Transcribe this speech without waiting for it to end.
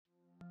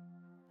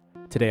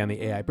Today on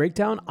the AI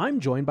Breakdown, I'm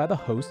joined by the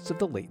hosts of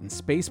the Latent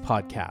Space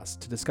podcast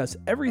to discuss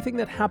everything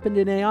that happened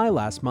in AI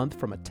last month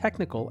from a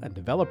technical and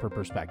developer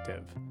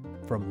perspective.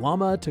 From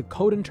llama to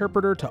code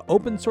interpreter to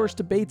open source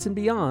debates and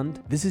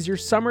beyond, this is your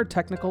summer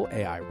technical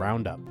AI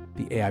Roundup.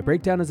 The AI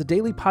Breakdown is a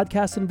daily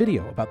podcast and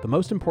video about the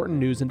most important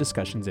news and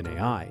discussions in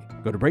AI.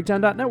 Go to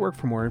breakdown.network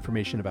for more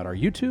information about our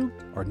YouTube,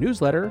 our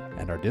newsletter,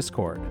 and our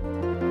Discord.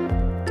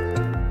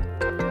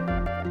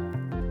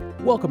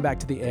 Welcome back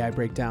to the AI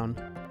Breakdown.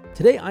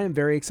 Today, I am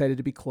very excited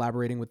to be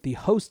collaborating with the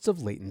hosts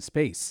of Latent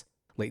Space.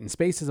 Latent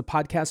Space is a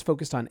podcast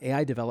focused on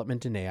AI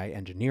development and AI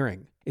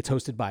engineering. It's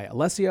hosted by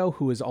Alessio,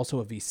 who is also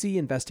a VC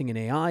investing in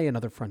AI and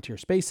other frontier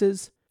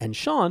spaces, and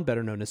Sean,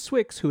 better known as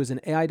Swyx, who is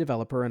an AI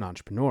developer and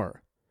entrepreneur.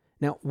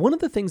 Now, one of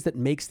the things that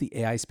makes the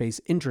AI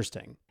space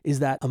interesting is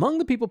that among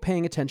the people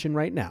paying attention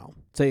right now,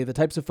 say the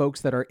types of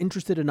folks that are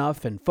interested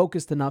enough and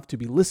focused enough to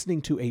be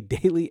listening to a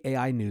daily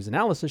AI news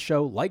analysis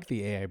show like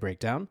the AI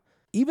Breakdown,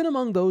 even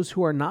among those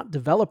who are not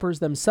developers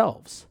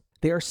themselves,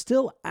 they are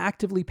still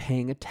actively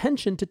paying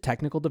attention to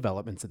technical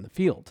developments in the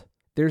field.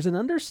 There's an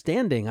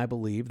understanding, I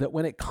believe, that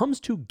when it comes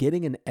to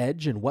getting an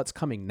edge in what's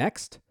coming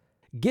next,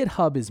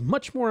 GitHub is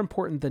much more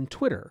important than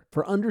Twitter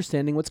for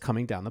understanding what's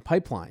coming down the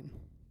pipeline.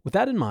 With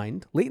that in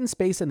mind, Latent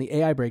Space and the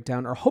AI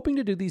Breakdown are hoping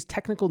to do these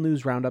technical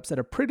news roundups at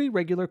a pretty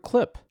regular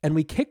clip, and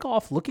we kick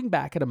off looking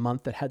back at a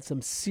month that had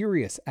some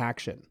serious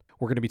action.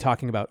 We're going to be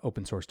talking about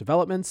open source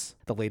developments,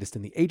 the latest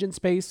in the agent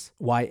space,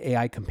 why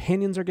AI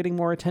companions are getting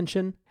more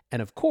attention,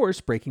 and of course,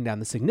 breaking down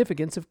the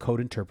significance of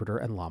Code Interpreter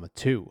and Llama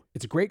 2.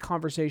 It's a great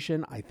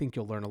conversation. I think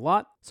you'll learn a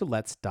lot, so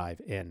let's dive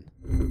in.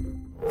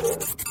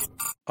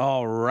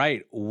 All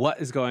right,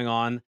 what is going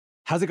on?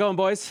 How's it going,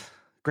 boys?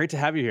 Great to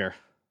have you here.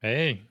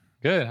 Hey,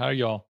 good. How are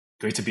y'all?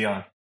 Great to be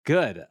on.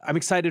 Good. I'm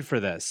excited for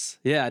this.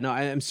 Yeah, no,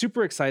 I'm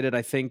super excited.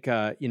 I think,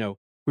 we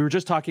were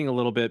just talking a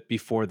little bit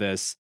before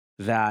this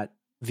that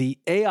the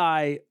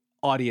AI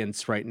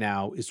audience right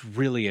now is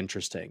really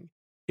interesting.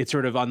 It's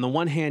sort of on the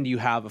one hand, you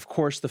have, of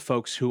course, the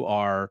folks who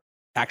are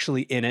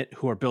actually in it,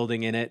 who are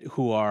building in it,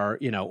 who are,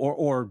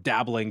 or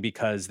dabbling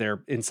because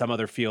they're in some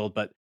other field,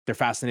 but they're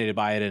fascinated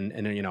by it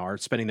and are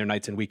spending their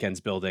nights and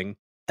weekends building.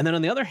 And then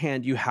on the other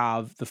hand, you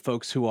have the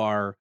folks who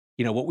are,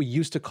 what we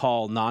used to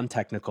call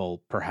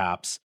non-technical,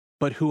 perhaps,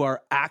 but who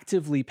are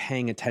actively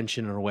paying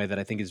attention in a way that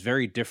I think is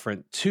very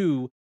different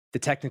to the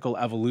technical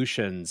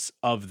evolutions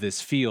of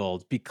this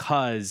field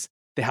because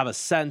they have a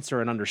sense or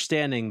an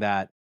understanding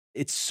that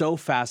it's so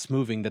fast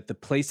moving that the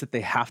place that they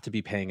have to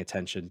be paying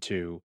attention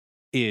to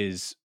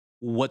is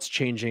what's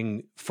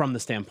changing from the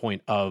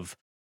standpoint of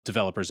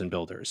developers and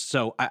builders.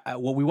 So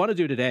what we want to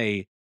do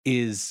today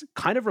is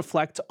kind of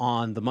reflect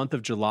on the month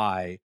of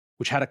July,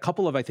 which had a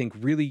couple of, I think,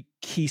 really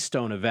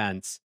keystone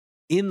events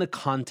in the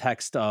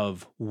context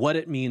of what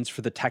it means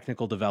for the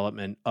technical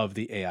development of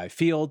the AI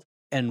field,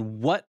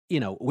 and what,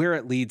 where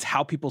it leads,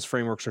 how people's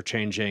frameworks are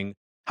changing,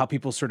 how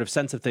people's sort of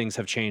sense of things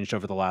have changed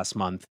over the last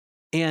month.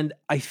 And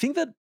I think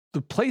that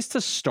the place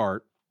to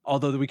start,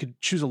 although we could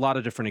choose a lot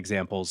of different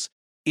examples,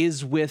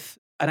 is with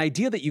an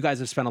idea that you guys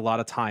have spent a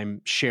lot of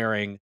time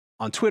sharing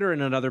on Twitter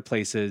and in other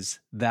places,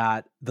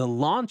 that the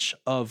launch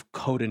of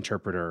Code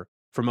Interpreter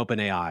from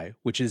OpenAI,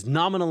 which is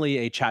nominally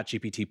a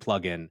ChatGPT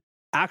plugin,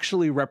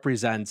 actually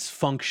represents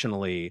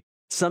functionally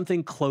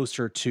something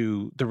closer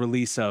to the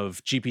release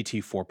of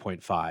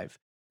GPT-4.5.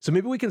 So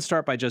maybe we can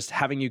start by just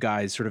having you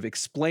guys sort of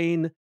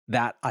explain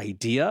that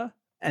idea,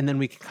 and then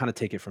we can kind of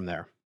take it from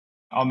there.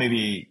 I'll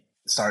maybe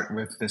start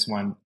with this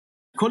one.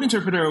 Code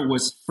Interpreter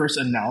was first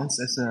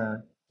announced as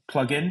a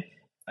plugin,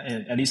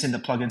 at least in the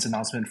plugins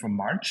announcement from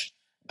March.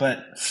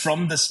 But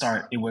from the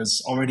start, it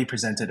was already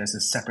presented as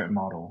a separate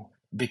model.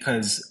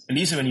 Because at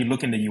least when you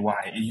look in the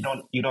UI, you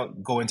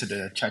don't go into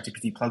the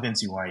ChatGPT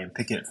plugins UI and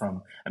pick it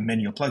from a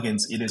menu of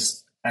plugins. It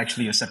is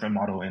actually a separate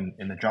model in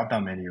the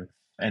drop-down menu,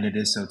 and it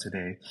is so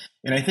today.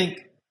 And I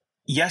think,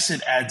 yes,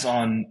 it adds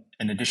on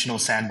an additional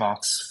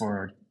sandbox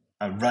for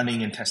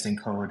running and testing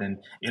code and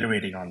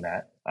iterating on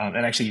that.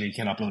 And actually, you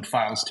can upload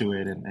files to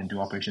it and do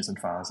operations on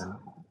files. And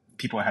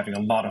people are having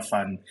a lot of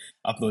fun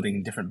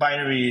uploading different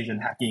binaries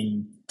and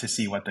hacking to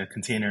see what the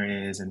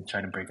container is and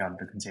trying to break out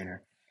the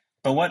container.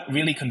 But what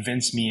really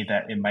convinced me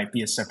that it might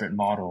be a separate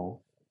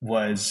model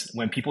was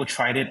when people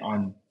tried it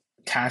on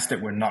tasks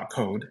that were not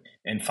code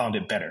and found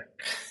it better.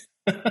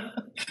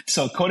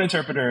 So Code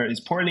Interpreter is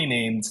poorly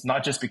named,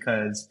 not just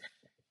because,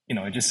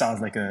 it just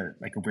sounds like a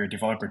weird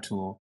developer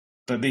tool,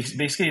 but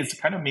basically it's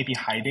kind of maybe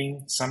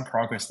hiding some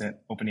progress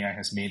that OpenAI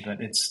has made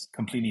that it's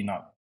completely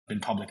not been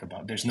public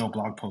about. There's no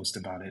blog post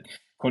about it.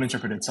 Code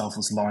Interpreter itself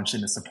was launched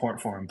in a support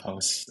forum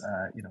post,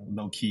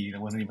 low key. It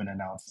wasn't even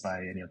announced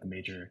by any of the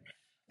major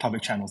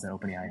public channels that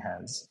OpenAI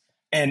has.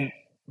 And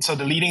so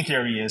the leading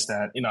theory is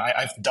that,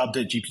 I've dubbed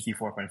it GPT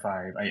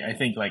 4.5. I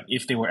think like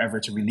if they were ever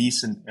to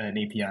release an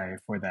API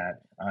for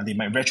that, they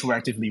might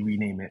retroactively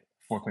rename it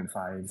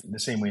 4.5 in the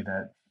same way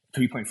that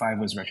 3.5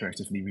 was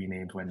retroactively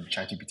renamed when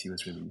ChatGPT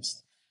was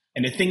released.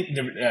 And I think,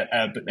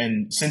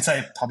 and since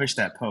I published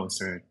that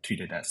post or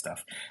tweeted that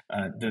stuff,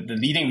 the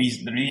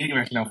leading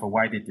rationale for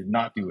why they did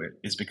not do it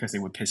is because they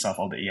would piss off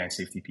all the AI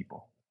safety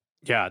people.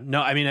 Yeah,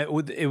 no, I mean,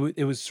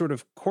 it was sort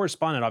of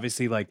correspondent,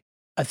 obviously. Like,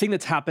 a thing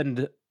that's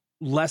happened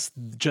less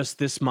just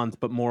this month,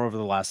 but more over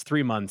the last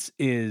 3 months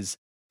is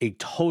a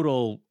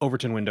total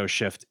Overton window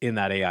shift in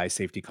that AI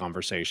safety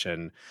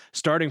conversation,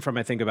 starting from,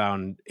 I think, about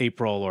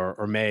April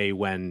or May,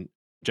 when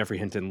Jeffrey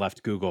Hinton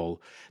left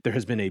Google. There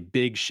has been a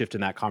big shift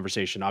in that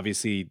conversation.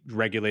 Obviously,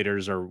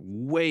 regulators are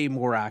way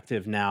more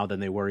active now than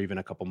they were even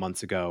a couple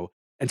months ago.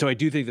 And so I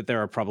do think that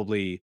there are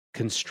probably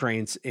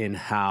constraints in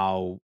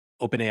how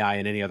OpenAI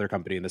and any other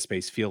company in the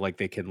space feel like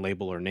they can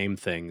label or name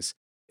things.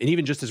 And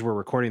even just as we're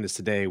recording this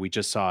today, we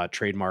just saw a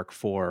trademark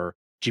for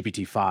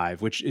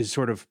GPT-5, which is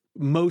sort of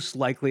most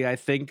likely, I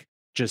think,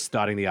 just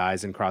dotting the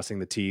I's and crossing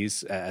the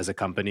T's as a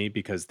company,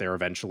 because they're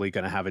eventually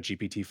going to have a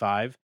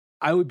GPT-5.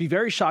 I would be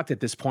very shocked at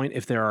this point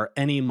if there are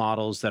any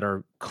models that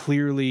are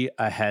clearly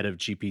ahead of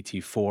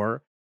GPT-4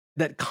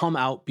 that come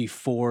out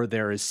before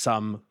there is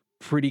some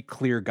pretty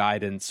clear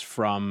guidance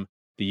from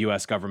the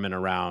US government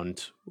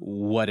around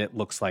what it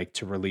looks like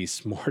to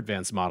release more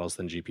advanced models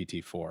than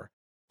GPT-4.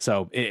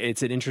 So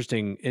it's an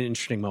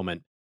interesting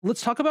moment.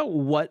 Let's talk about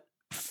what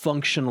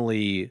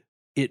functionally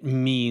it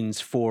means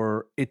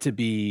for it to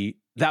be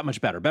that much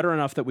better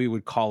enough that we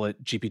would call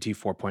it GPT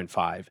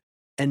 4.5.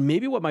 And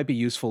maybe what might be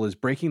useful is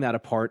breaking that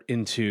apart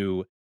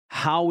into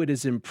how it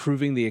is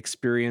improving the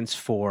experience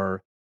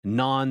for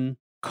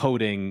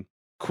non-coding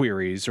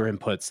queries or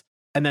inputs,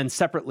 and then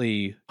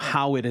separately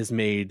how it has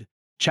made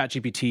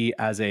ChatGPT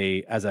as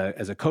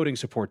a coding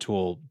support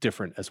tool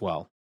different as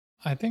well.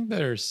 I think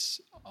there's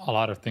a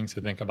lot of things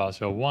to think about.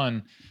 So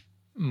one,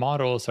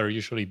 models are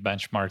usually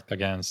benchmarked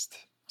against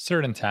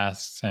certain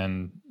tasks,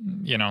 and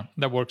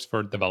that works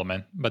for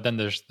development. But then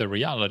there's the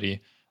reality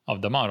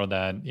of the model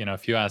that,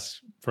 if you ask,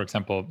 for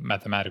example,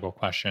 mathematical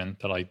question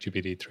to like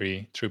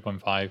GPT-3,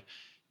 3.5,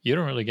 you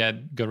don't really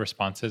get good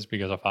responses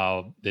because of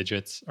how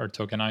digits are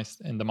tokenized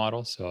in the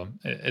model. So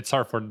it's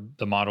hard for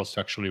the models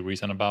to actually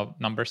reason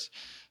about numbers.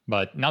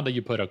 But now that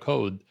you put a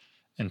code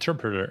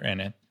interpreter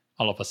in it,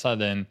 all of a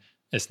sudden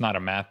it's not a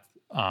math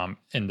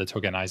in the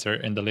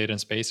tokenizer in the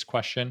latent space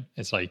question.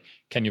 It's like,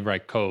 can you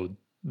write code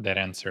that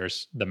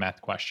answers the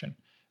math question?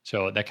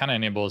 So that kind of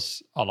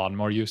enables a lot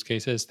more use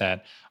cases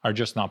that are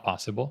just not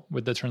possible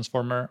with the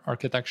transformer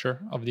architecture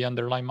of the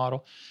underlying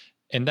model.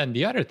 And then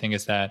the other thing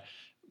is that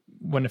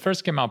when it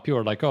first came out, people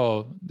were like,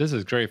 oh, this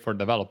is great for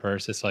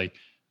developers. It's like,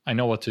 I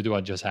know what to do, I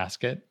just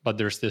ask it. But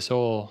there's this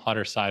whole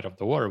other side of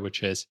the water,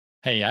 which is,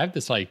 hey, I have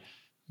this like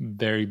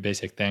very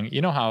basic thing.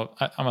 You know how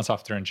I'm a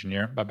software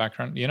engineer by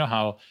background. You know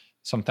how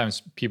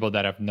sometimes people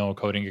that have no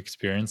coding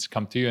experience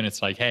come to you and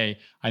it's like, hey,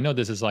 I know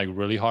this is like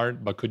really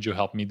hard, but could you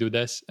help me do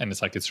this? And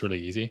it's like, it's really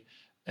easy.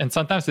 And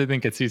sometimes they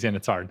think it's easy and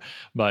it's hard.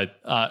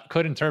 But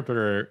Code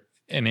Interpreter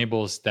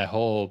enables that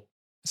whole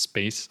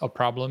space of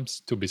problems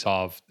to be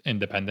solved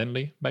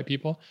independently by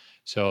people.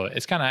 So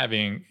it's kind of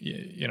having,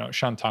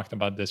 Sean talked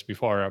about this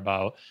before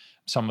about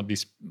some of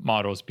these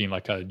models being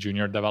like a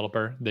junior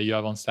developer that you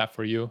have on staff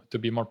for you to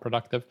be more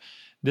productive.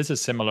 This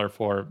is similar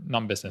for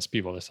non-business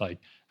people. It's like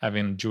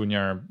having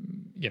junior,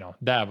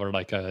 dev or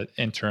like an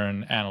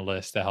intern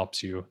analyst that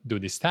helps you do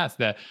these tasks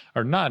that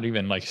are not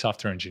even like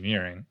software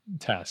engineering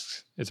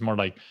tasks. It's more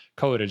like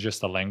code is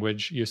just a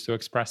language used to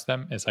express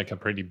them. It's like a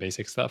pretty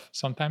basic stuff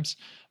sometimes,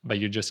 but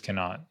you just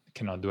cannot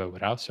do it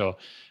without. So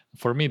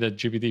for me, the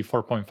GPT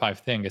 4.5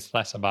 thing is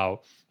less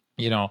about,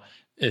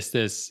 is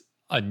this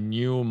a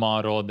new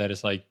model that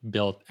is like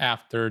built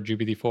after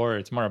GPT-4?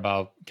 It's more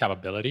about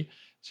capability.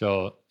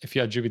 So if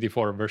you have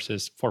GPT-4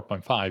 versus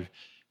 4.5,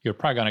 you're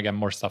probably going to get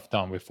more stuff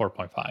done with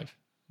 4.5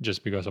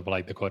 just because of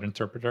like the code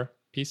interpreter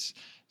piece.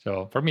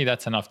 So for me,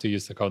 that's enough to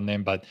use the code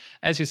name. But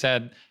as you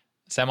said,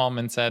 Sam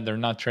Altman said they're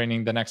not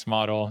training the next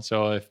model.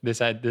 So if they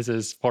said this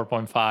is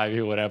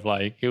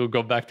 4.5, he would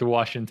go back to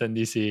Washington,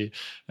 D.C.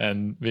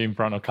 and be in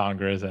front of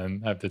Congress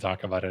and have to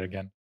talk about it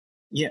again.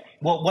 Yeah.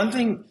 Well, one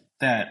thing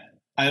that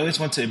I always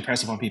want to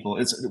impress upon people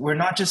is we're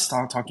not just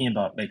talking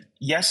about like,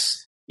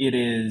 yes, it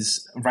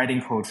is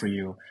writing code for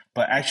you,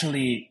 but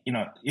actually,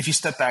 if you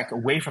step back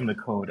away from the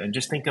code and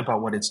just think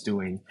about what it's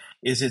doing,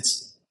 is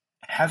it's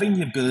having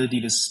the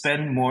ability to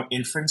spend more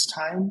inference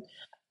time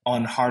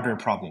on harder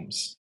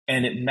problems.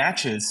 And it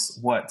matches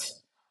what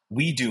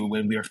we do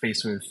when we are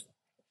faced with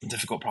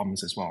difficult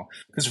problems as well.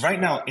 Because right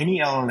now, any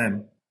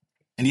LLM,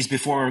 at least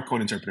before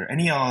Code Interpreter,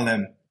 any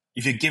LLM,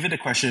 if you give it a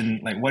question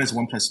like, what is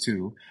 1 plus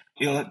 2,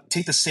 it'll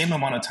take the same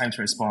amount of time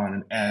to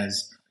respond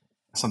as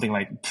something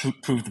like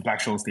prove the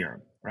Black-Scholes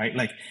theorem, right?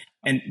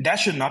 And that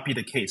should not be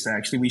the case.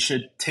 Actually, we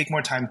should take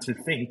more time to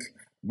think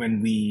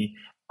when we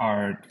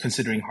are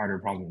considering harder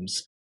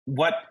problems.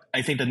 What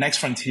I think the next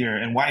frontier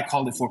and why I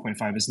called it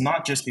 4.5 is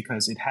not just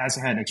because it has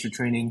had extra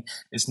training.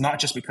 It's not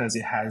just because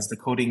it has the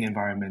coding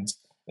environment,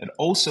 but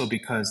also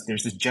because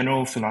there's this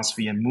general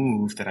philosophy and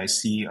move that I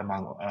see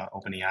among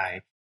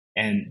OpenAI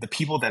And the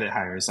people that it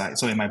hires,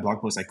 so in my blog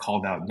post, I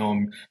called out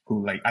Noam,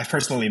 who like I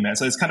personally met.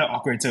 So it's kind of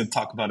awkward to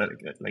talk about it,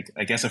 like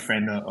I guess a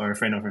friend or a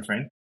friend of a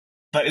friend.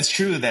 But it's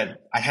true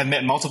that I have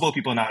met multiple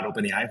people now at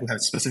OpenAI who have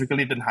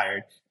specifically been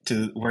hired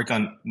to work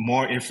on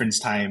more inference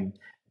time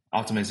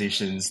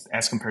optimizations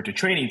as compared to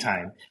training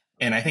time.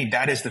 And I think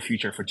that is the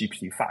future for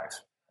GPT-5.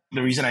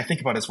 The reason I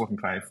think about it as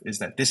 4.5 is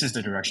that this is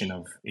the direction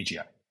of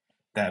AGI,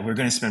 that we're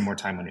going to spend more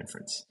time on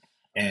inference.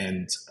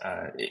 And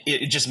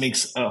it just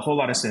makes a whole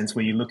lot of sense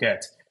when you look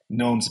at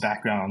Noam's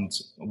background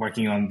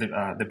working on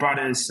the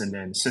Broadus and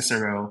then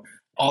Cicero,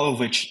 all of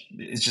which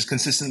is just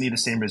consistently the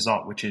same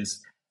result, which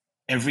is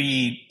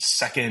every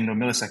second or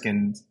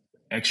millisecond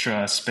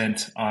extra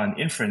spent on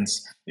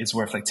inference is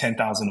worth like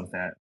 10,000 of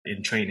that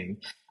in training,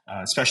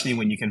 especially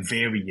when you can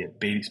vary it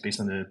based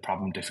on the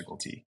problem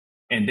difficulty.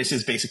 And this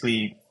is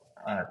basically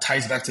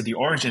ties back to the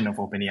origin of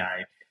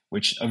OpenAI,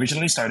 which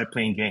originally started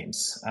playing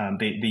games.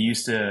 They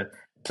used to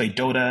play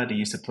Dota. They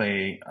used to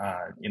play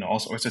all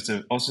sorts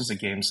of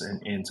games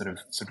in sort of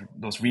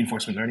those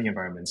reinforcement learning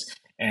environments.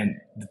 And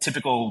the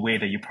typical way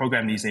that you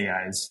program these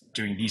AIs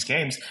during these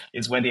games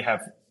is when they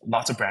have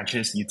lots of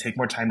branches, you take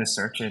more time to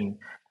search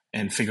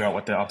and figure out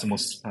what the optimal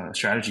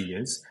strategy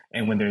is.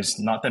 And when there's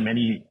not that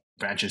many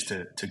branches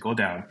to go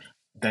down,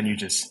 then you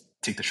just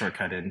take the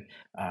shortcut and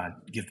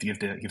give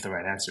the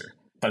right answer.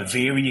 But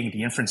varying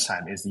the inference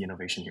time is the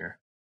innovation here.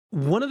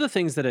 One of the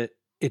things that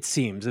it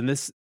seems, and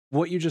this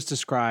what you just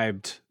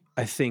described,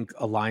 I think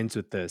aligns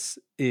with this,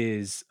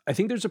 is I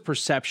think there's a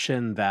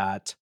perception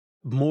that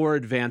more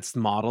advanced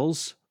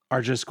models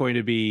are just going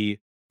to be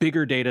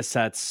bigger data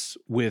sets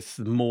with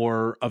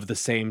more of the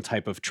same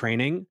type of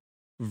training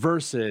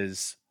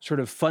versus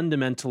sort of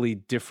fundamentally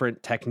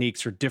different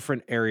techniques or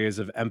different areas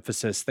of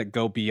emphasis that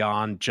go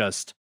beyond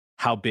just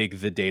how big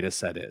the data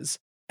set is.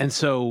 And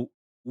so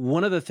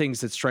one of the things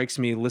that strikes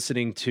me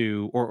listening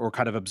to or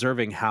kind of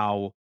observing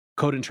how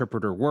Code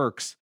Interpreter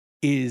works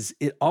is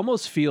it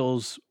almost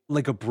feels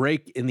like a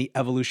break in the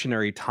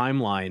evolutionary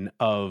timeline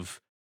of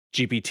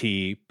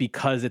GPT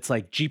because it's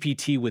like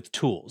GPT with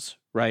tools,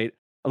 right?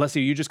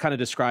 Alessio, you just kind of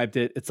described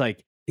it. It's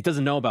like it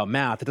doesn't know about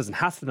math. It doesn't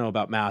have to know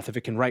about math if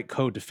it can write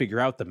code to figure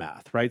out the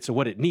math, right? So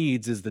what it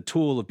needs is the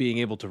tool of being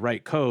able to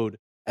write code,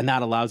 and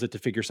that allows it to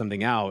figure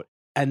something out.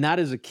 And that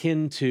is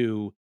akin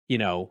to,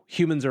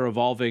 humans are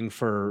evolving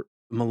for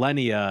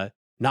millennia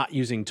not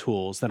using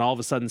tools. Then all of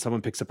a sudden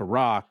someone picks up a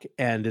rock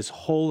and this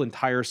whole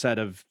entire set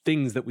of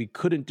things that we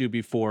couldn't do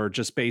before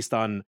just based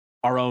on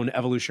our own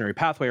evolutionary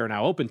pathway are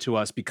now open to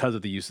us because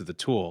of the use of the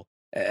tool.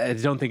 I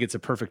don't think it's a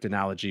perfect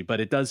analogy,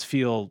 but it does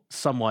feel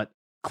somewhat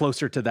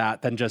closer to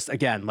that than just,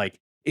 again, like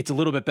it's a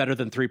little bit better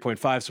than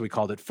 3.5, so we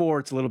called it 4.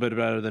 It's a little bit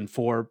better than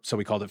 4, so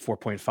we called it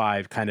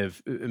 4.5 kind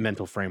of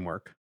mental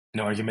framework.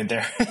 No argument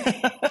there.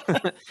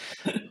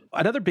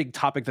 Another big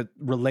topic that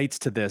relates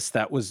to this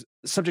that was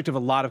subject of a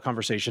lot of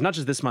conversation, not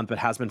just this month, but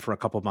has been for a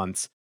couple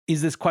months,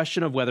 is this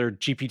question of whether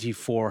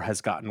GPT-4 has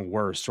gotten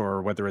worse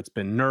or whether it's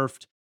been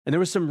nerfed. And there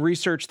was some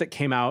research that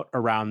came out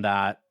around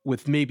that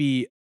with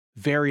maybe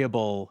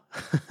variable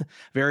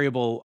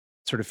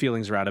sort of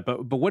feelings around it.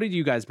 But what did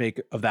you guys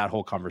make of that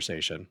whole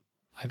conversation?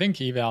 I think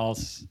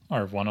evals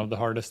are one of the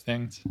hardest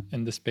things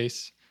in this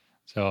space.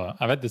 So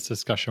I've had this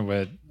discussion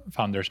with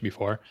founders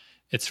before.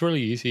 It's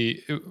really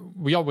easy.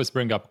 We always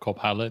bring up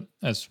Copilot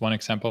as one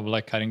example of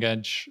like cutting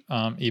edge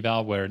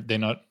eval, where they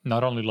not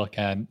only look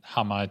at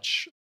how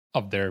much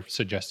of their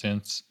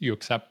suggestions you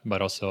accept,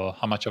 but also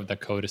how much of the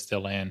code is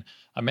still in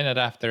a minute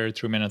after,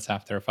 3 minutes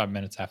after, 5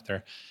 minutes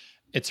after.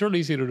 It's really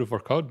easy to do for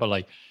code, but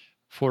like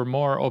for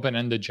more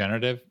open-ended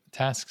generative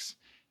tasks,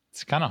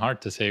 it's kind of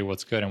hard to say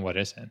what's good and what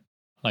isn't.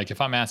 Like if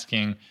I'm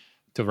asking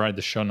to write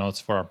the show notes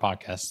for our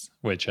podcast,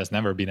 which has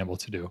never been able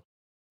to do,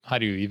 how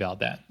do you eval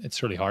that?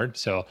 It's really hard.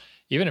 So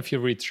even if you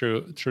read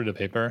through the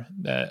paper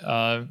that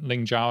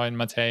Ling Zhao and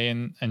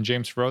Matei and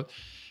James wrote,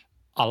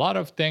 a lot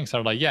of things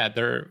are like, yeah,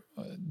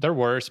 they're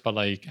worse, but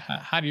like,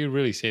 how do you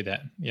really say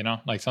that?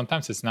 Like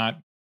sometimes it's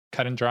not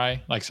cut and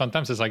dry. Like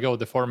sometimes it's like, oh,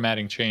 the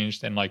formatting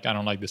changed and like, I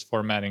don't like this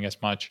formatting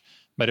as much.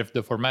 But if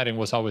the formatting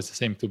was always the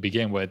same to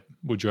begin with,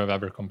 would you have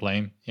ever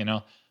complained?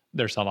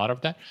 There's a lot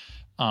of that.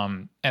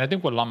 And I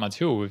think with Llama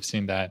 2, we've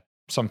seen that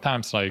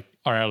sometimes like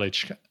our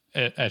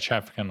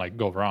LHF can like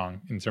go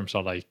wrong in terms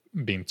of like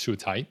being too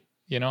tight.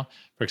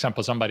 For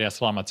example, somebody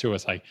asked Llama 2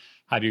 was like,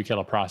 how do you kill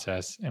a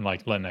process in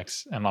like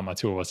Linux? And Llama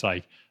 2 was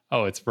like,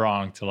 oh, it's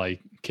wrong to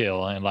like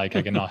kill, and like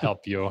I cannot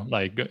help you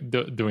like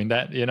doing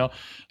that,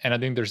 And I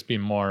think there's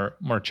been more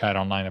chat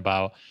online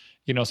about,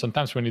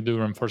 sometimes when you do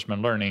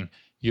reinforcement learning,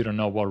 you don't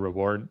know what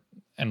reward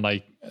and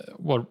like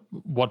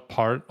what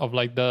part of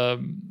like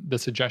the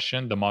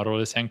suggestion the model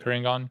is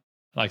anchoring on.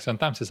 Like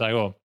sometimes it's like,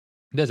 oh,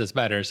 this is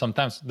better.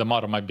 Sometimes the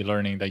model might be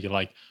learning that you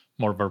like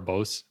more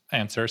verbose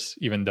answers,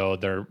 even though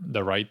they're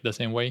right the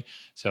same way.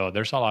 So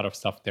there's a lot of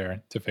stuff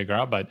there to figure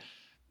out. But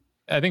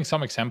I think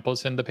some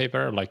examples in the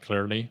paper are like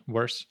clearly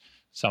worse.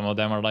 Some of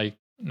them are like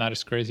not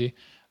as crazy.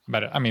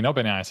 But I mean,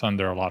 OpenAI is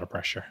under a lot of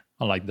pressure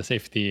on like the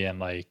safety and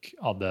like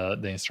all the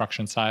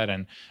instruction side.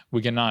 And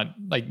we cannot,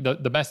 like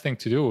the best thing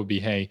to do would be,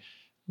 hey,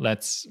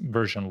 let's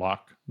version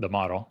lock the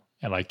model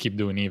and like keep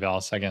doing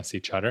evals against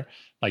each other.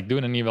 Like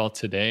doing an eval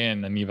today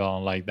and an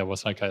eval like that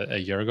was like a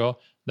year ago,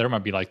 there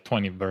might be like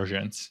 20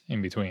 versions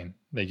in between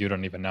that you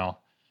don't even know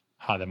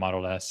how the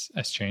model has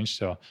changed.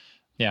 So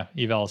yeah,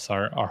 evals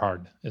are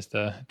hard is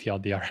the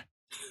TLDR.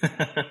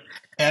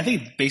 And I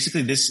think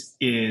basically this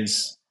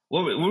is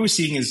what we're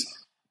seeing is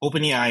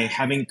OpenAI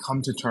having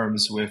come to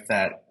terms with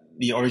that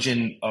the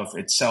origin of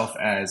itself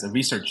as a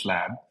research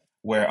lab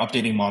where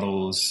updating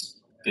models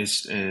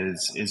is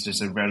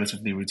just a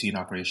relatively routine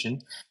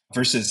operation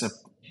versus a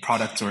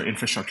product or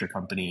infrastructure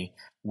company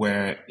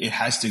where it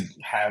has to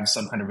have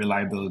some kind of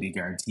reliability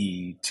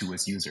guarantee to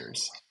its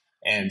users.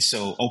 And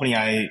so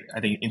OpenAI, I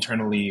think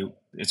internally,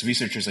 its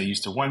researchers are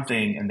used to one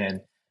thing, and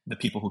then the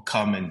people who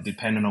come and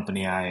depend on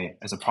OpenAI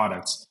as a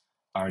product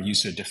are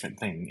used to a different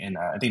thing. And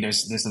I think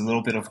there's a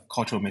little bit of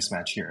cultural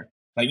mismatch here.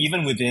 Like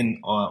even within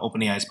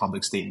OpenAI's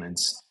public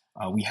statements,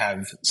 we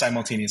have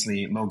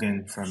simultaneously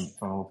Logan from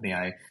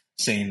OpenAI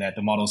saying that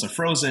the models are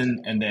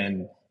frozen, and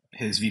then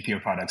his VP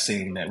of product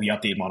saying that we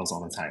update models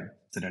all the time,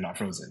 so they're not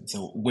frozen.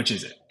 So which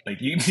is it? Like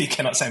you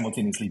cannot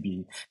simultaneously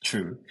be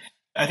true.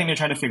 I think they're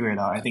trying to figure it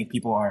out. I think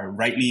people are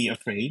rightly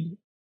afraid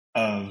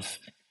of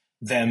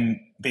them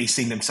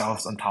basing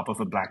themselves on top of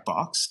a black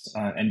box.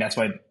 And that's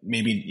why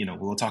maybe,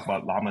 we'll talk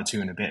about Llama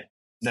 2 in a bit.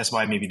 That's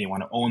why maybe they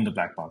want to own the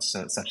black box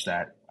such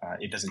that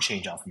it doesn't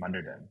change out from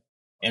under them.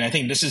 And I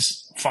think this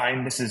is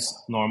fine. This is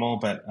normal,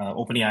 but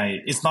OpenAI,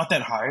 it's not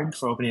that hard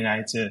for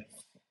OpenAI to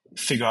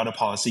figure out a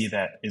policy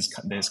that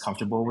is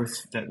comfortable with,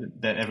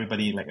 that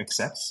everybody like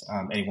accepts,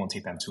 and it won't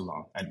take them too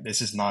long. And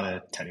this is not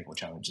a technical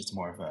challenge. It's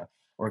more of a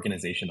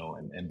organizational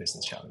and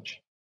business challenge.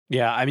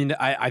 Yeah, I mean,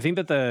 I think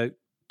that the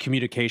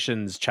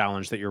communications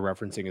challenge that you're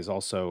referencing is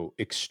also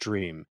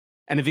extreme.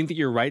 And I think that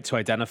you're right to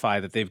identify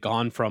that they've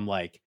gone from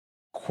like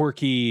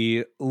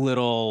quirky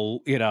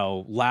little,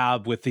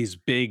 lab with these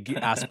big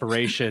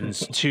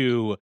aspirations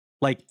to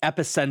like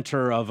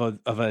epicenter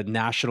of a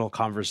national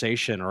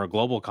conversation or a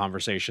global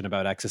conversation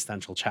about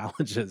existential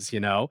challenges,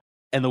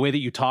 And the way that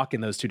you talk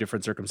in those two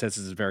different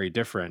circumstances is very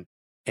different.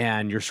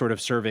 And you're sort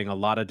of serving a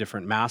lot of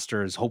different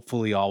masters,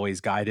 hopefully always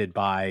guided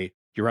by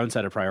your own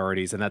set of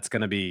priorities. And that's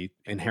going to be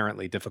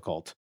inherently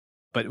difficult.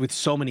 But with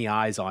so many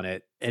eyes on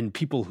it and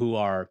people who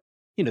are,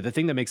 the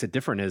thing that makes it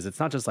different is it's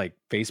not just like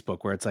Facebook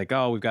where it's like,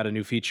 oh, we've got a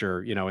new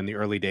feature, in the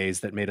early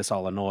days that made us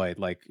all annoyed.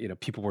 Like,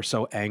 people were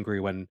so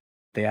angry when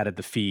they added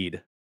the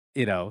feed,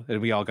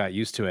 and we all got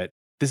used to it.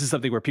 This is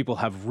something where people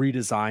have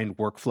redesigned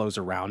workflows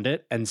around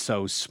it. And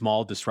so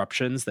small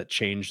disruptions that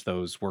change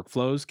those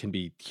workflows can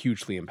be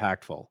hugely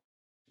impactful.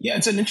 Yeah,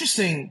 it's an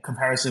interesting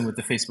comparison with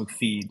the Facebook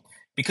feed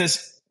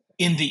because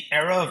in the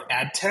era of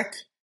ad tech,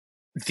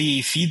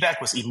 the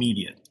feedback was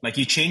immediate. Like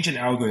you change an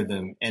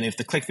algorithm, and if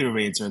the click-through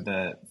rates or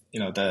the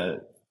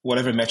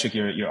whatever metric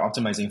you're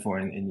optimizing for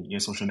in your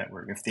social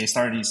network, if they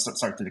start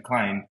to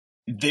decline,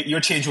 your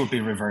change will be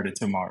reverted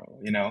tomorrow.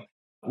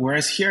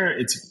 Whereas here,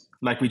 it's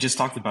like we just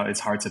talked about, it's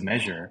hard to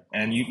measure,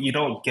 and you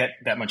don't get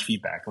that much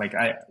feedback. Like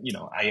I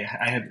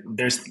have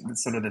there's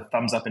sort of the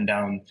thumbs up and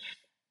down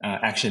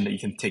action that you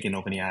can take in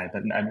OpenAI,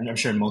 but I'm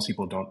sure most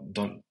people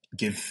don't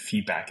give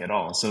feedback at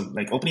all. So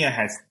like OpenAI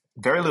has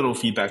very little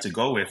feedback to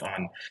go with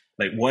on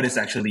like what is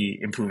actually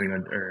improving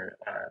or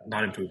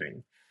not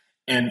improving.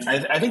 And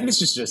I think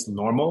this is just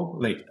normal.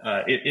 Like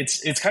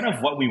it's kind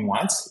of what we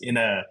want in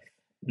a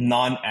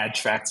non-ad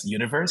tracked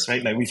universe,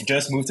 right? Like we've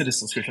just moved to the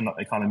subscription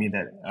economy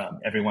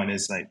that everyone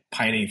is like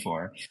pining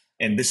for.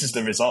 And this is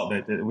the result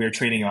that we're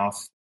trading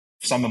off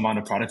some amount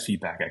of product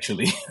feedback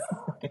actually.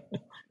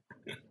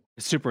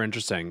 Super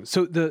interesting.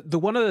 So the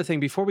one other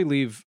thing before we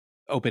leave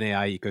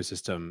OpenAI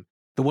ecosystem,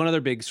 the one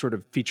other big sort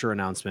of feature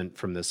announcement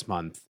from this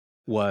month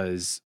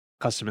was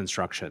custom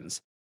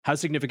instructions. How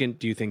significant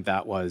do you think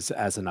that was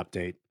as an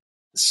update?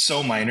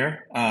 So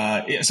minor.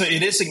 So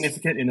it is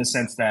significant in the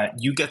sense that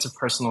you get to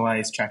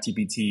personalize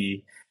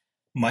ChatGPT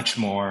much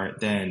more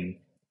than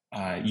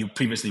you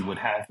previously would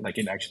have. Like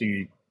it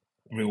actually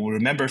will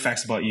remember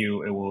facts about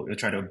you. It'll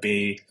try to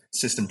obey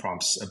system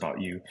prompts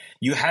about you.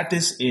 You had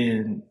this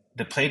in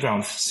the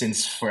playground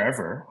since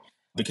forever,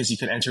 because you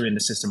could enter in the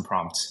system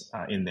prompt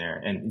in there,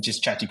 and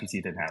just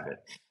ChatGPT didn't have it.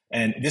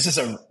 And this is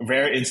a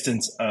rare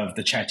instance of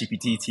the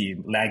ChatGPT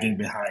team lagging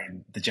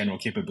behind the general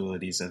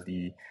capabilities of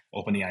the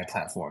OpenAI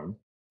platform.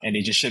 And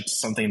they just shipped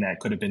something that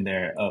could have been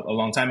there a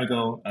long time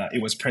ago.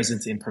 It was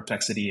present in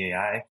Perplexity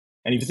AI.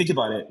 And if you think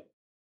about it,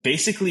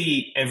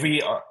 basically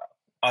every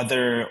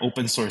other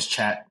open source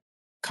chat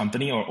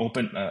company or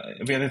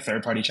every other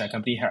third-party chat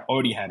company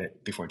already had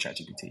it before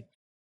ChatGPT.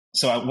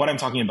 So what I'm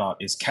talking about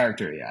is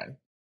character AI.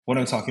 What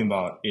I'm talking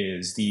about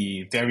is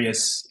the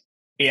various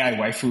AI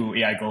waifu,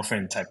 AI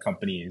girlfriend type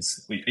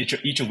companies,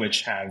 each of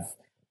which have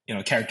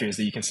characters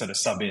that you can sort of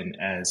sub in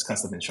as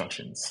custom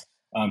instructions.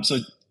 So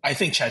I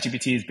think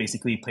ChatGPT is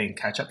basically playing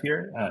catch up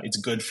here. It's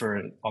good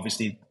for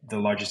obviously the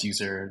largest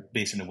user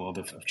base in the world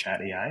of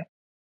chat AI,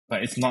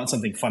 but it's not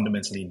something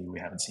fundamentally new we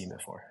haven't seen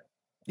before.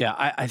 Yeah,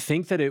 I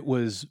think that it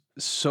was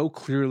so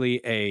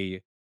clearly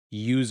a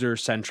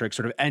user-centric,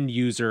 sort of end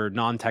user,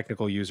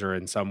 non-technical user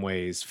in some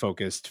ways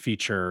focused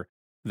feature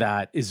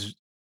that is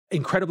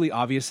incredibly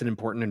obvious and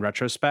important in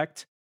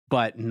retrospect,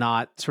 but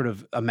not sort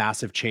of a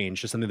massive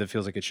change, just something that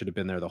feels like it should have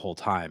been there the whole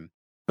time.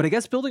 But I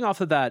guess building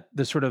off of that,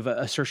 the sort of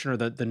assertion or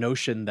the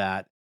notion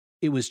that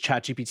it was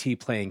ChatGPT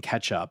playing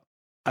catch up,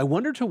 I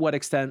wonder to what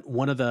extent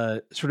one of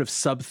the sort of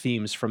sub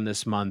themes from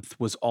this month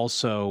was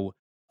also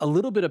a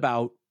little bit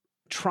about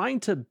trying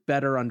to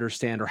better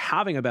understand or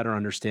having a better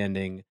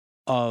understanding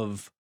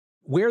of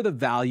where the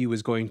value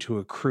is going to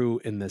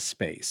accrue in this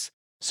space.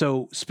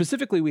 So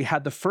specifically, we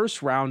had the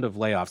first round of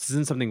layoffs. This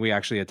isn't something we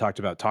actually had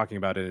talking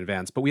about in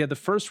advance, but we had the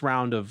first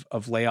round of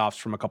layoffs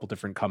from a couple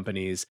different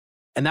companies.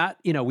 And that,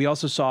 we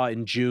also saw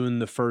in June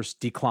the first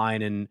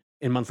decline in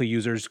monthly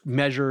users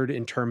measured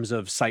in terms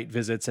of site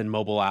visits and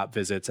mobile app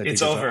visits. I think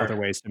It's there's over. other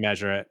ways to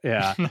measure it.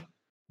 Yeah.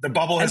 The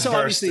bubble has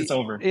burst. It's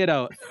over.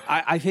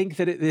 I think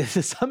that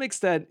to some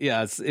extent,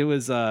 yes, it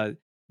was,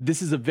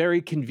 this is a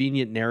very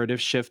convenient narrative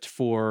shift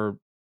for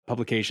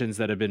publications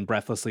that have been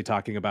breathlessly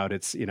talking about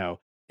its,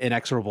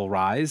 inexorable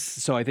rise.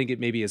 So I think it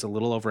maybe is a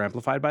little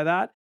overamplified by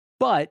that.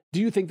 But do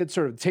you think that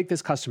sort of take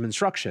this custom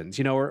instructions,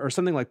 or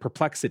something like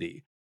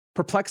Perplexity?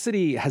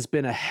 Perplexity has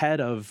been ahead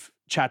of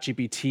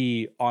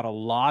ChatGPT on a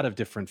lot of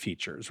different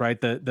features,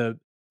 right? The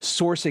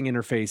sourcing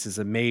interface is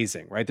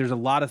amazing, right? There's a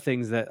lot of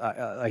things that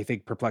I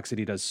think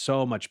Perplexity does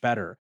so much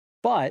better.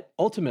 But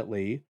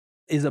ultimately,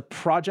 is a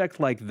project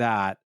like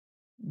that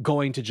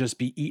going to just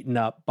be eaten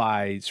up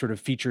by sort of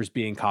features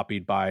being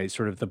copied by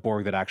sort of the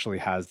Borg that actually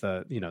has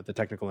the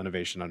technical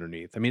innovation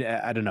underneath? I mean,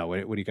 I don't know.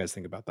 What do you guys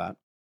think about that?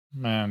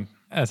 Man,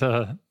 as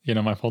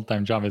my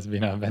full-time job has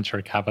been a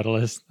venture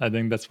capitalist, I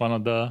think that's one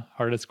of the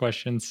hardest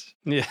questions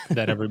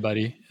that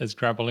everybody is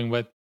grappling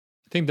with.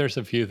 I think there's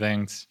a few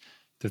things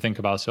to think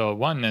about. So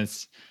one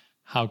is,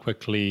 how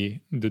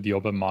quickly do the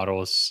open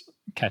models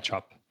catch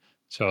up?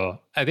 So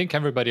I think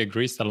everybody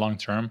agrees that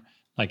long-term,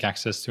 like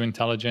access to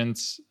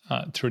intelligence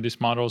through these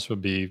models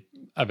would be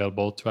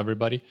available to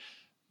everybody.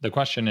 The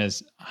question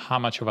is, how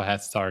much of a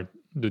head start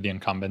do the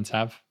incumbents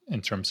have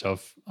in terms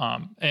of,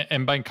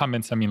 and by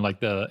incumbents, I mean like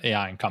the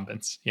AI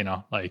incumbents,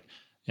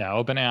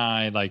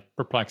 OpenAI, like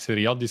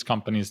Perplexity, all these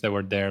companies that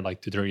were there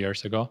like 2-3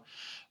 years ago.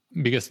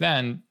 Because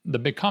then the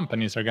big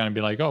companies are going to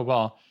be like, oh,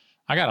 well,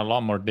 I got a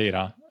lot more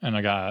data and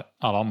I got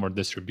a lot more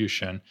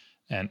distribution.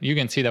 And you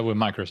can see that with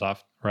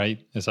Microsoft, right?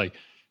 It's like,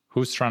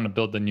 who's trying to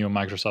build the new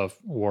Microsoft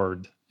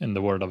Word in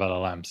the world of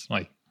LLMs?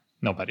 Like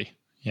nobody,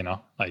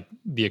 like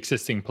the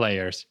existing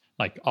players,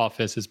 like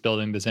Office is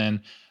building this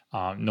in,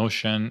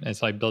 Notion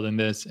is like building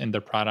this in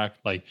their product.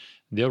 Like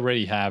they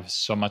already have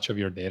so much of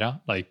your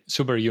data. Like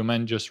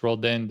Superhuman just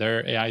rolled in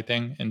their AI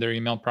thing in their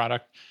email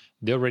product.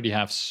 They already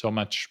have so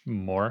much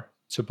more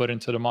to put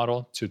into the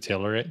model to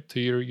tailor it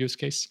to your use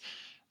case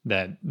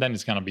that then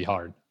it's going to be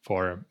hard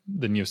for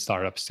the new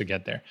startups to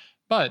get there.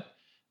 But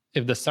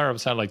if the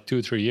startups had like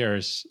 2-3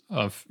 years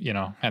of,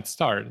 head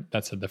start,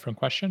 that's a different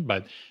question.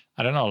 But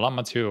I don't know,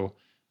 Llama 2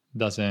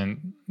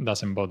 doesn't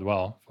bode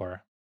well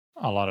for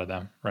a lot of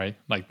them, right?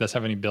 Like the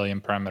 70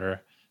 billion parameter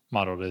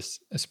model is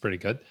pretty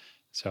good.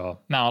 So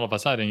now all of a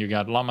sudden you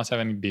got Llama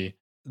 70B.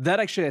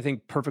 That actually, I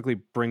think, perfectly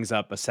brings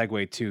up a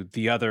segue to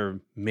the other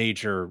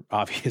major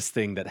obvious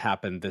thing that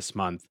happened this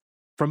month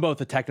from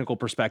both a technical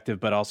perspective,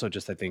 but also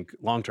just, I think,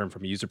 long-term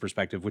from a user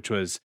perspective, which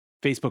was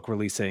Facebook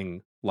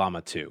releasing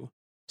Llama 2.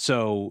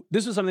 So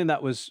this was something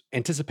that was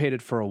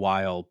anticipated for a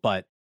while,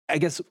 but I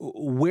guess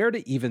where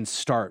to even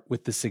start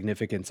with the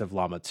significance of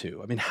Llama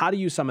 2? I mean, how do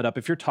you sum it up?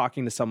 If you're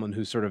talking to someone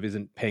who sort of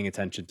isn't paying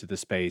attention to the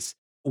space,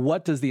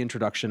 what does the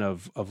introduction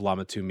of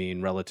Llama 2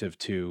 mean relative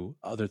to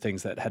other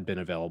things that had been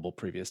available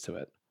previous to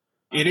it?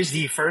 It is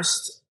the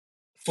first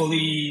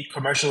fully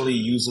commercially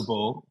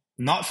usable,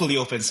 not fully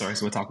open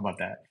source, we'll talk about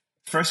that,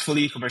 first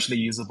fully commercially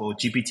usable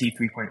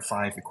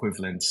GPT-3.5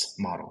 equivalent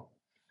model.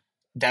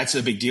 That's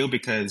a big deal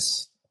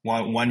because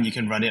one, you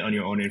can run it on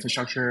your own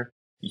infrastructure.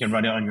 You can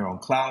run it on your own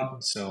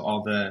cloud. So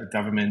all the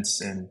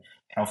governments and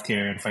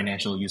healthcare and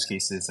financial use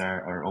cases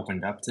are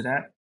opened up to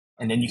that.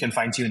 And then you can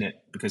fine tune it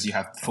because you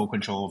have full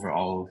control over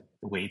all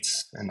the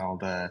weights and all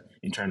the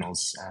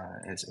internals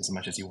as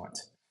much as you want.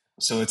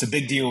 So it's a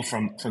big deal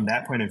from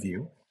that point of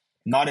view.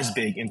 Not as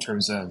big in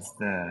terms of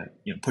the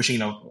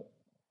pushing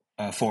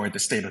forward the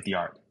state of the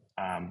art,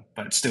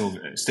 but still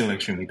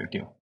extremely big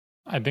deal.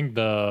 I think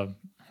the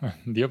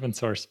open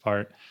source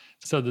part.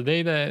 So the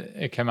day that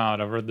it came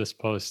out, I wrote this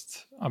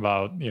post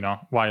about,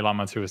 why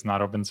Llama 2 is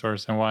not open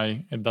source and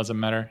why it doesn't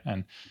matter.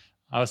 And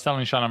I was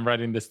telling Sean I'm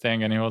writing this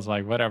thing and he was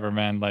like, whatever,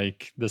 man,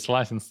 like this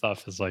license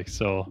stuff is like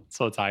so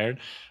tired.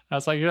 I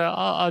was like, yeah,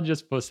 I'll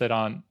just post it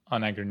on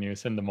Agri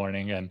News in the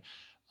morning. And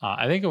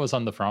I think it was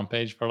on the front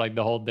page for like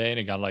the whole day and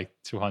it got like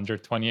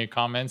 228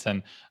 comments.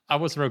 And I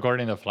was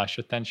recording the Flash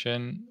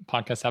Attention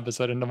podcast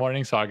episode in the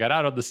morning. So I got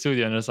out of the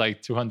studio and there's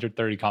like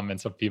 230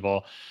 comments of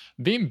people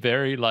being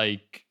very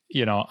like,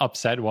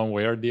 upset one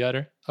way or the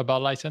other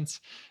about license.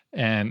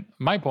 And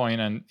my point,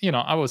 and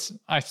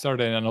I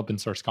started an open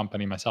source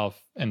company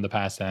myself in the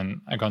past, and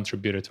I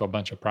contributed to a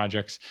bunch of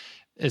projects,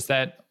 is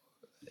that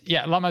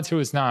Llama 2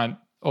 is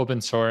not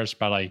open source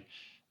by like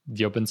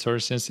the Open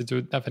Source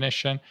Institute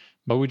definition,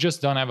 but we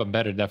just don't have a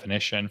better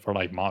definition for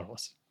like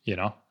models,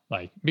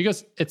 like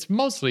because it's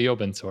mostly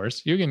open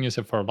source. You can use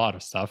it for a lot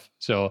of stuff.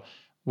 So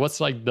what's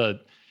like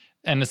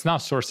and it's not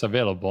source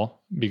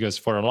available because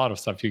for a lot of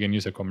stuff you can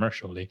use it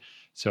commercially.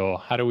 So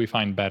how do we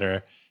find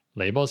better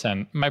labels?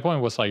 And my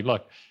point was like,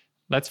 look,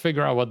 let's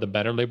figure out what the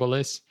better label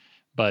is.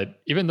 But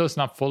even though it's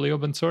not fully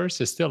open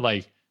source, it's still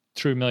like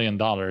 $3 million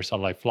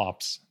of like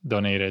flops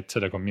donated to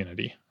the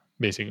community,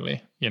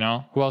 basically.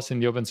 Who else in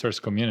the open source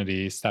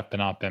community is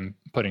stepping up and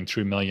putting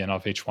 3 million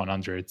of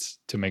H100s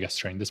to make us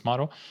train this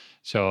model?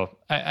 So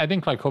I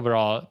think like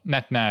overall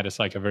net is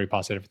like a very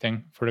positive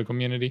thing for the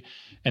community.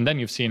 And then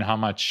you've seen how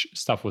much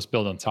stuff was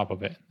built on top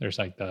of it. There's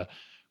like the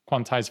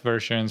quantized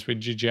versions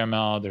with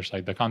GGML. There's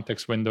like the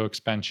context window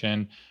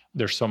expansion.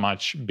 There's so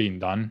much being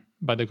done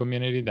by the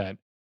community that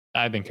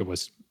I think it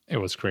was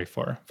great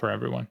for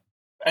everyone.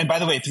 And by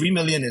the way, 3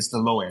 million is the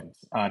low end.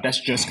 That's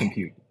just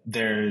compute.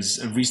 There's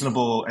a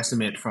reasonable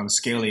estimate from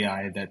Scale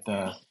AI that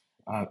the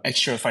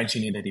extra fine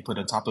tuning that they put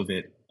on top of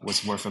it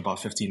was worth about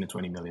 $15 to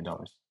 $20 million.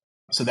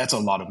 So that's a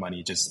lot of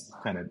money just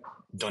kind of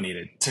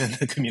donated to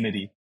the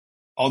community.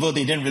 Although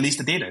they didn't release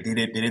the data, they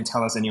didn't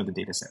tell us any of the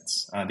data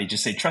sets. They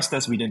just say, trust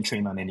us, we didn't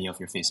train on any of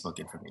your Facebook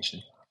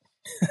information.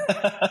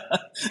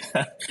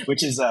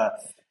 Which is,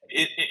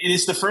 it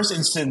is the first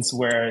instance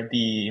where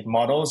the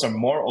models are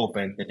more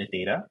open than the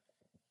data.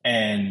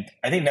 And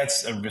I think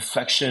that's a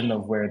reflection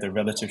of where the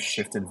relative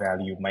shift in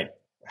value might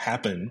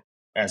happen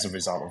as a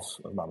result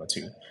of Llama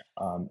 2.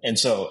 And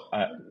so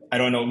I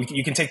don't know,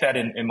 you can take that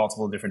in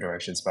multiple different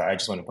directions, but I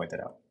just want to point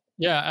that out.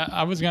 Yeah,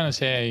 I was going to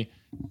say,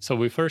 so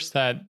we first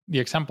had the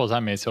examples I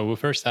made. So we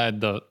first had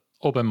the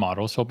open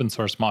models, open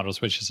source models,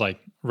 which is like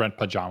Red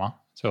Pajama.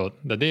 So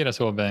the data is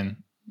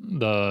open,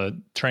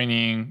 the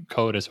training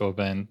code is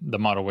open, the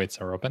model weights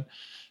are open.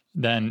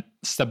 Then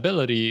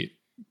stability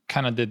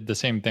kind of did the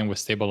same thing with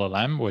Stable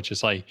LM, which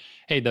is like,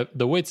 hey,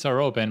 the weights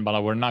are open,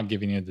 but we're not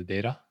giving you the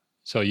data.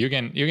 So you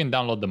can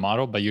download the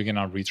model, but you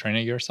cannot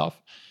retrain it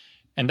yourself.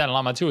 And then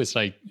Llama 2 is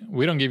like,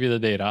 we don't give you the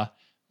data,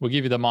 we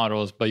give you the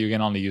models, but you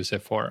can only use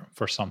it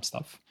for some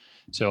stuff.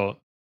 So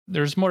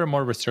there's more and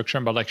more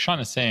restriction, but like Sean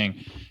is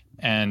saying,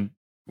 and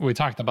we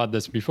talked about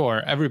this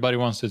before, everybody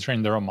wants to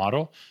train their own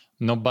model.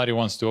 Nobody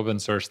wants to open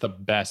source the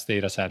best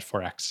data set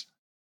for X,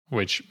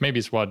 which maybe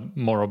is what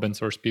more open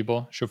source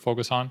people should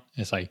focus on.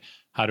 It's like,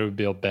 how do we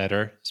build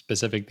better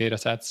specific data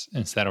sets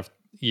instead of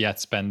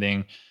yet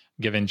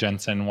giving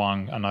Jensen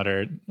Huang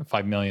another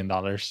 $5 million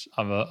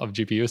of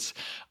GPUs.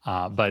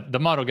 But the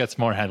model gets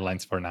more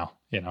headlines for now,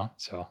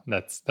 so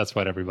that's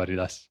what everybody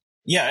does.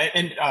 Yeah,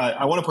 and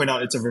I want to point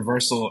out it's a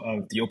reversal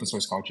of the open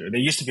source culture. There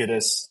used to be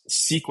this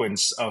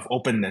sequence of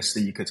openness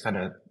that you could kind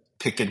of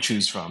pick and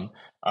choose from,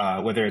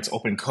 whether it's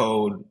open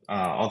code,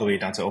 all the way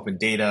down to open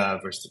data,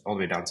 versus all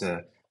the way down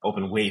to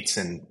open weights,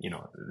 and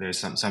there's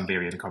some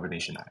variant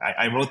combination.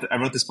 I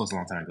wrote this post a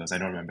long time ago, so I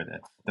don't remember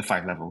the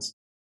 5 levels.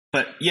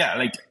 But yeah,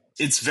 like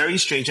it's very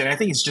strange, and I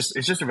think it's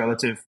just a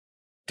relative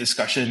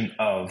discussion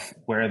of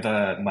where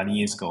the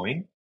money is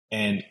going,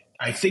 and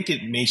I think it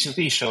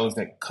basically shows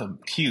that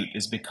compute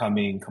is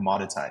becoming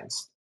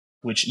commoditized.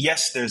 Which,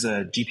 yes, there's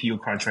a GPU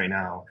crunch right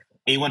now.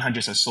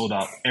 A100s are sold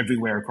out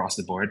everywhere across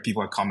the board.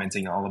 People are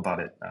commenting all about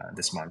it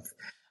this month,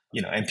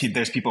 and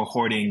there's people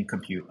hoarding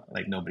compute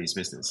like nobody's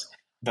business.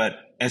 But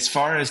as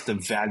far as the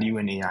value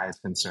in AI is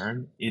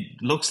concerned, it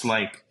looks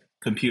like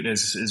compute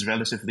is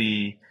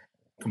relatively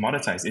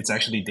commoditized. It's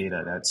actually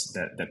data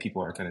that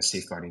people are kind of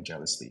safeguarding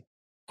jealously.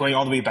 Going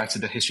all the way back to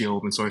the history of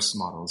open source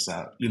models,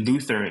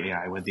 Luther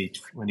AI, when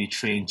they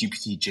trained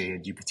GPT-J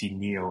and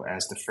GPT-Neo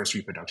as the first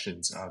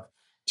reproductions of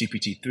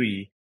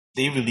GPT-3,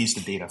 they released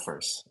the data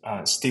first.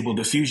 Stable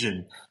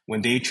Diffusion,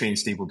 when they trained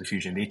Stable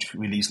Diffusion, they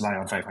released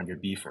Lion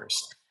 500B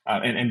first.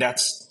 And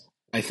that's,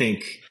 I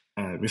think,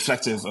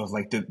 reflective of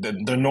like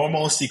the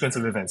normal sequence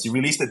of events. You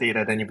release the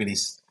data, then you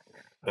release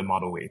the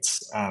model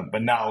weights.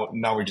 But now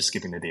we're just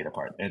skipping the data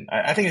part. And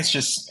I think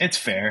it's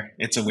fair.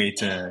 It's a way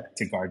to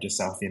guard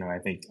yourself. I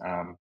think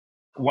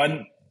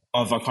one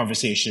of our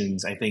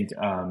conversations, I think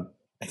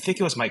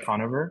it was Mike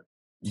Conover,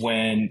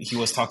 when he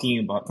was talking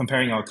about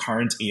comparing our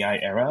current AI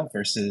era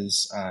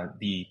versus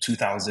the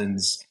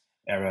 2000s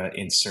era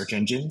in search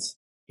engines.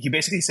 He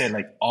basically said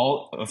like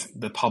all of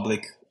the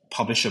public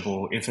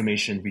publishable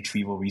information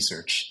retrieval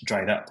research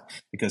dried up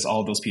because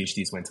all those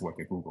PhDs went to work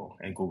at Google,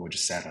 and Google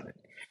just sat on it.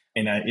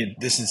 And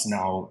this is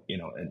now,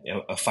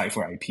 a fight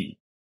for IP.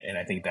 And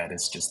I think that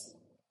is just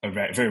a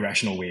very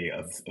rational way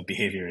of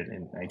behavior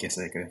in, I guess,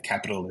 like a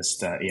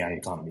capitalist AI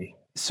economy.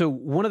 So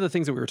one of the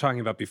things that we were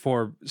talking about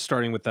before,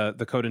 starting with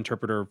the code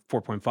interpreter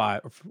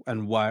 4.5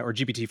 and why, or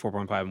GPT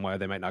 4.5 and why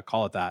they might not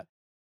call it that,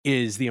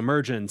 is the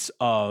emergence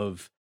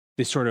of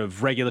this sort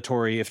of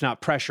regulatory, if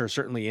not pressure,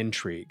 certainly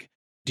intrigue.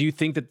 Do you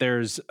think that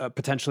there's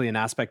potentially an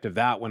aspect of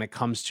that when it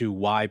comes to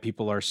why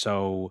people are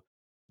so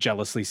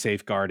jealously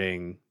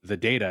safeguarding the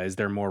data? Is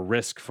there more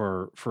risk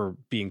for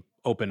being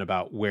open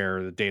about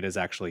where the data is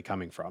actually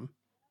coming from?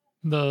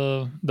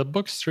 The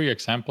Books 3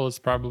 example is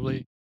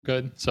probably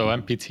good. So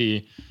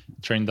MPT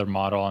trained their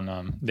model on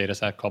a data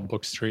set called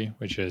Bookstree,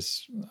 which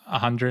is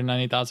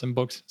 190,000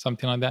 books,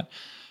 something like that.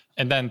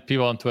 And then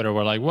people on Twitter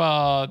were like,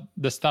 well,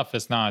 the stuff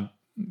is not,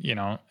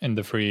 in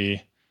the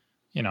free,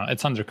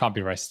 it's under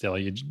copyright still.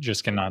 You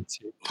just cannot.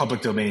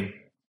 Public domain.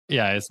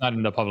 Yeah, it's not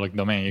in the public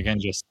domain. You can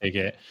just take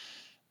it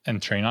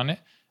and train on it.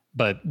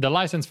 But the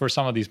license for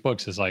some of these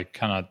books is like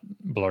kind of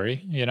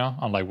blurry,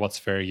 on like what's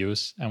fair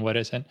use and what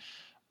isn't.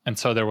 And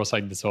so there was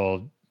like this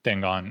whole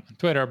thing on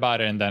Twitter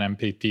about it. And then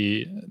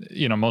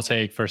MPT,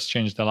 Mosaic first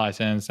changed the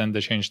license and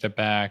they changed it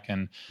back.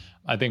 And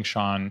I think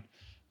Sean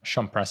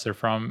Presser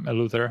from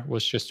Eleuther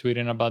was just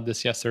tweeting about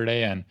this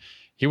yesterday. And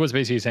he was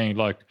basically saying,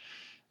 look,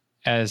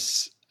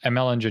 as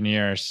ML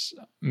engineers,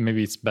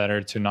 maybe it's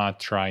better to not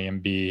try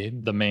and be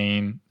the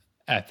main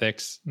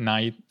ethics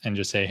knight and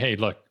just say, hey,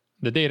 look,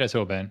 the data is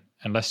open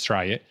and let's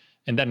try it.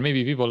 And then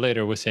maybe people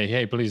later will say,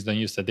 hey, please don't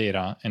use the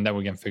data, and then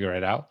we can figure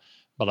it out.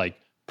 But like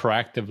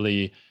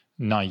proactively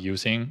not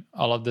using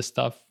all of this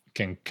stuff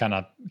can kind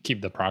of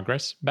keep the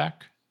progress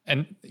back.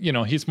 And,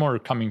 he's more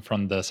coming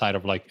from the side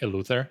of like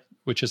Eleuther,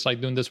 which is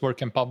like doing this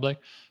work in public.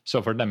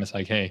 So for them, it's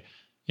like, hey,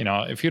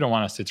 if you don't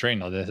want us to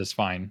train all this, is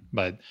fine,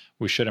 but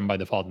we shouldn't by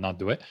default not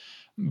do it.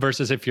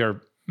 Versus if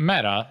you're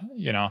Meta,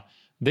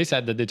 they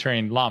said that they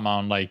trained Llama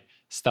on like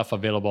stuff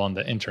available on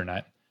the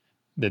internet.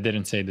 They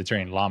didn't say they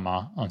trained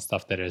Llama on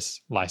stuff that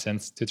is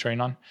licensed to train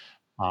on.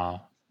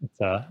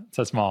 It's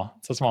a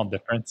small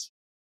difference.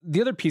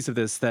 The other piece of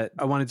this that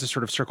I wanted to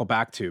sort of circle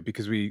back to,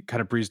 because we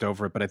kind of breezed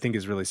over it, but I think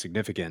is really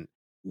significant.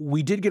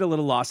 We did get a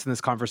little lost in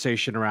this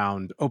conversation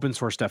around open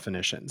source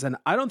definitions. And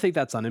I don't think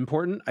that's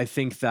unimportant. I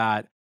think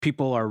that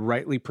people are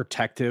rightly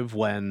protective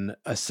when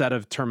a set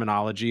of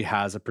terminology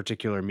has a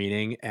particular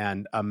meaning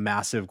and a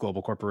massive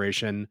global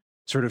corporation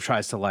sort of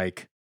tries to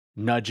like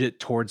nudge it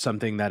towards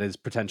something that is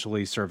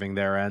potentially serving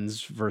their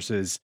ends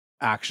versus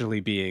actually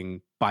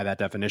being by that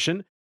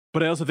definition.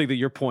 But I also think that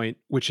your point,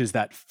 which is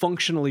that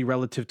functionally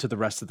relative to the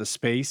rest of the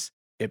space,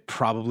 it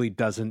probably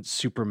doesn't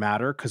super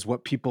matter, because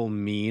what people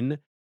mean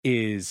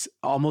is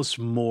almost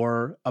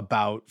more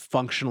about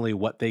functionally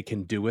what they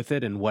can do with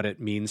it and what it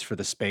means for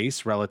the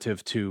space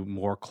relative to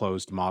more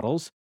closed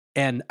models.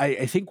 And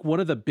I think one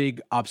of the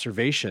big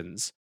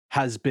observations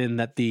has been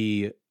that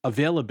the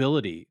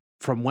availability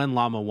from when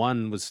Llama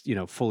 1 was,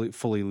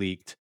 fully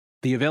leaked,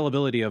 the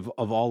availability of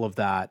all of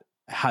that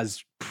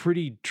has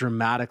pretty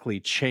dramatically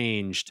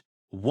changed.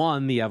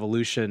 One, the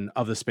evolution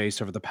of the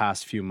space over the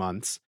past few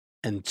months.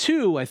 And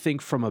two, I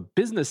think from a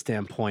business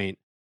standpoint,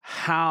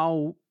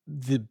 how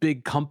the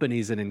big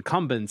companies and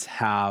incumbents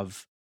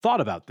have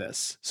thought about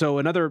this. So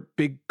another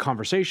big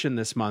conversation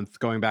this month,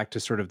 going back to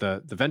sort of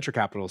the venture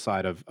capital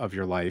side of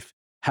your life,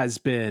 has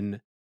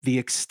been the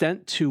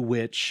extent to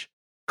which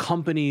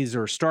companies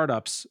or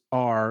startups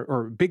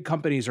or big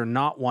companies are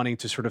not wanting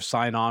to sort of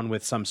sign on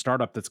with some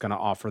startup that's going to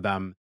offer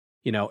them,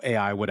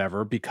 AI,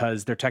 whatever,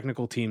 because their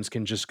technical teams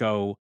can just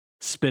go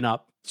spin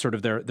up sort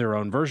of their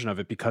own version of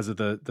it because of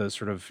the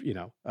sort of,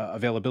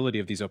 availability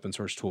of these open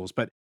source tools.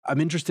 But I'm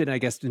interested, I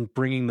guess, in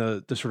bringing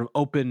the sort of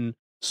open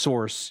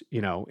source,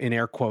 in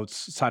air quotes,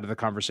 side of the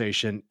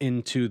conversation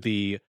into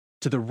the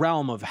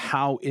realm of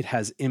how it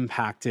has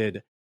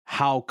impacted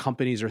how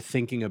companies are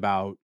thinking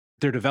about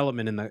their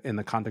development in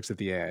the context of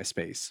the AI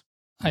space.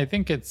 I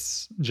think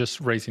it's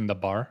just raising the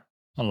bar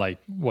on like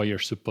what you're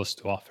supposed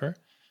to offer.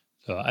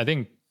 So I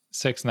think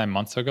 6-9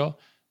 months ago,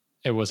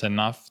 it was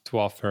enough to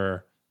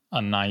offer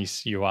a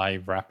nice UI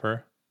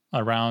wrapper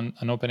around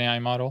an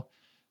OpenAI model.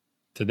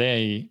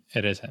 Today,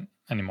 it isn't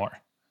anymore.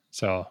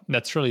 So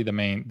that's really the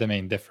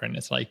main difference.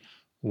 It's like,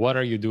 what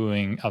are you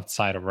doing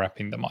outside of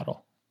wrapping the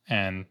model?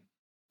 And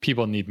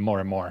people need more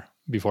and more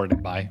before they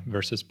buy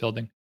versus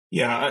building.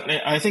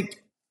 Yeah, I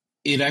think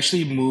it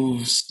actually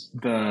moves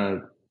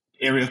the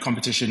area of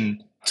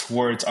competition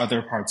towards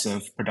other parts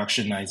of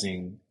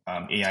productionizing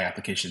AI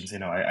applications.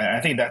 I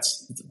think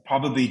that's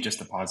probably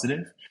just a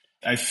positive.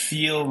 I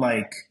feel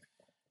like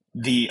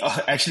the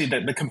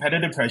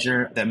competitive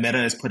pressure that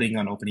Meta is putting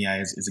on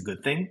OpenAI is a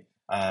good thing.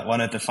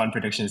 One of the fun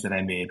predictions that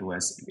I made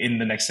was in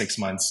the next 6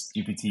 months,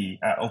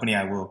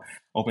 OpenAI will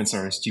open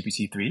source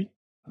GPT-3,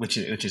 which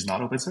is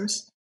not open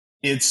source.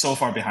 It's so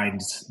far behind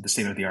the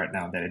state of the art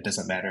now that it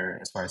doesn't matter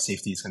as far as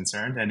safety is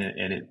concerned, and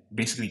it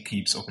basically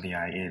keeps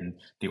OpenAI in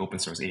the open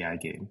source AI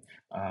game,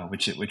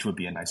 which would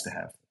be a nice to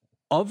have.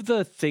 Of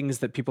the things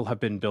that people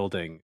have been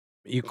building,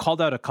 you called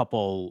out a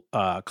couple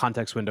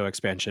context window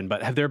expansion,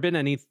 but have there been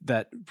any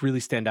that really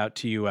stand out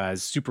to you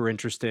as super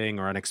interesting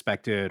or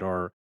unexpected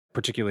or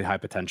particularly high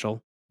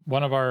potential?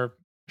 One of our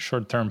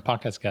short-term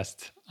podcast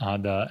guests,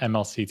 the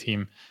MLC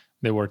team,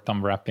 they worked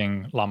on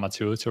wrapping Llama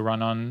 2 to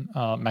run on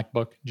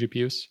MacBook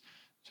GPUs.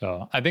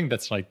 So I think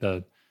that's like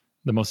the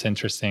most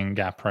interesting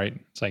gap, right?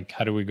 It's like,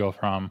 how do we go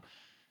from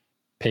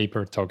pay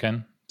per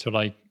token to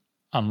like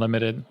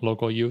unlimited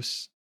local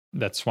use?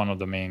 That's one of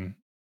the main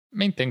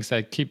things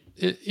that keep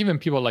even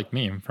people like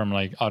me from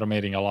like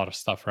automating a lot of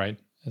stuff, right?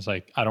 It's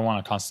like, I don't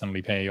want to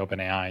constantly pay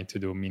OpenAI to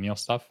do menial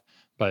stuff.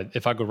 But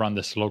if I could run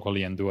this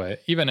locally and do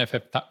it, even if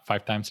it's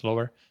 5 times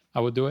lower,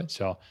 I would do it.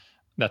 So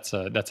that's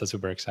a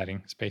super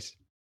exciting space.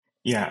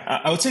 Yeah,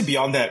 I would say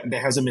beyond that,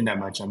 there hasn't been that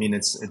much. I mean,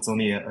 it's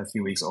only a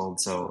few weeks old,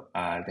 so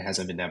there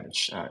hasn't been that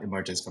much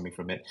emergence coming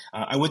from it.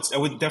 I would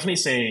definitely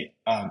say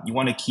you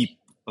want to keep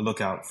a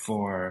lookout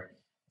for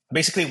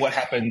basically what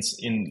happens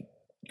in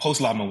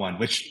post Llama 1,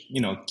 which,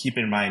 keep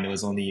in mind it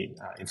was only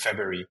in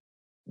February.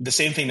 The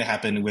same thing that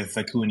happened with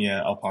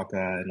Vicuña,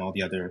 Alpaca, and all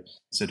the other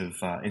sort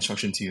of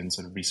instruction tuned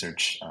sort of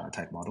research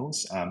type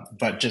models,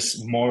 but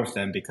just more of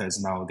them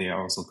because now they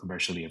are also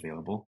commercially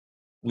available.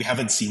 We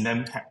haven't seen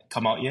them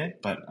come out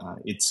yet, but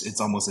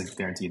it's almost a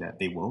guarantee that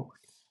they will.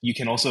 You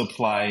can also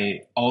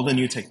apply all the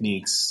new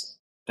techniques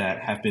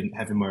that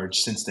have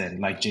emerged since then,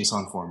 like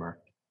JSON former,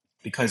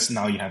 because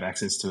now you have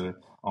access to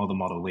all the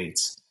model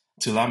weights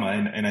to Llama,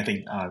 and I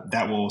think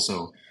that will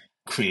also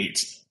create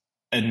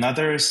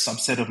another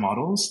subset of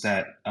models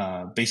that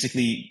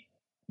basically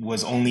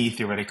was only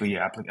theoretically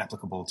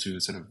applicable to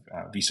sort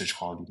of research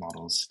quality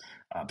models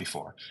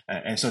before,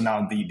 and so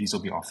now these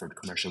will be offered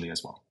commercially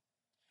as well.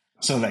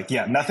 So like,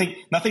 yeah, nothing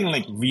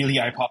like really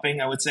eye popping,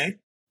 I would say.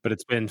 But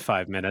it's been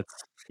 5 minutes.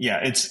 Yeah,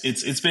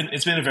 it's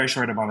been a very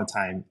short amount of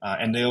time,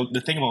 and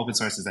the thing about open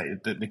source is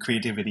that the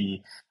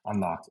creativity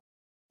unlock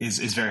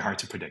is very hard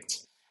to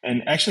predict,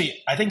 and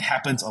actually I think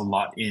happens a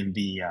lot in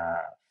the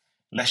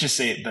let's just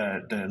say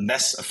the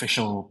less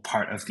official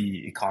part of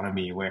the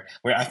economy, where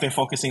I've been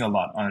focusing a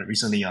lot on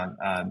recently on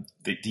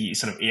the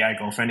sort of AI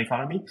girlfriend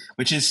economy,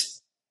 which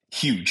is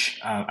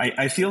huge.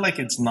 I feel like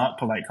it's not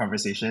polite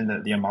conversation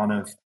that the amount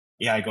of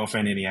AI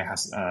girlfriend and AI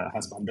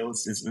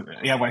husbandos is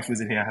AI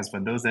waifus and AI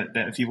husbandos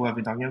that people have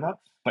been talking about.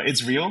 But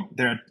it's real.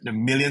 There are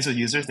millions of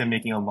users. They're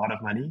making a lot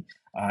of money,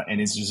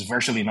 and it's just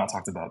virtually not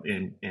talked about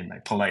in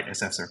like polite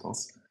SF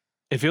circles.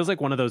 It feels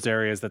like one of those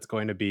areas that's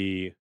going to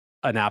be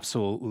an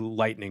absolute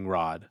lightning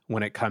rod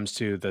when it comes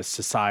to the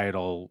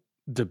societal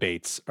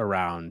debates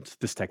around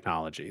this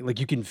technology. Like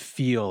you can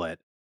feel it.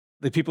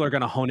 The people are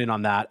going to hone in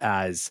on that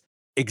as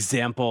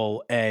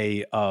example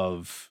A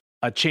of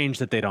a change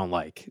that they don't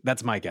like.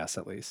 That's my guess,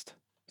 at least.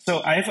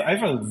 So I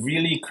have a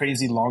really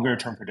crazy longer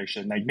term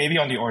prediction, like maybe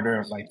on the order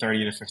of like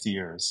 30 to 50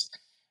 years.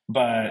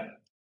 But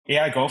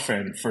AI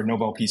girlfriend for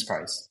Nobel Peace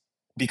Prize.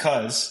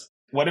 Because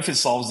what if it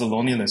solves the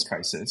loneliness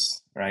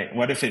crisis, right?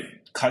 What if it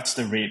cuts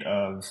the rate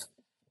of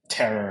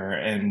terror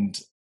and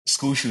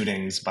school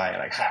shootings by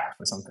like half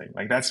or something?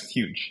 Like that's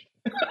huge.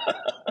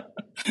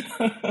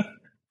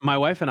 My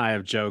wife and I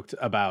have joked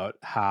about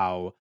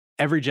how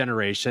every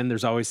generation,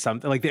 there's always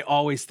something, like they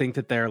always think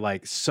that they're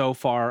like so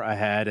far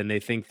ahead and they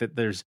think that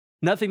there's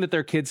nothing that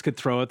their kids could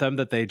throw at them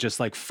that they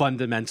just like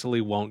fundamentally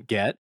won't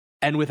get.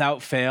 And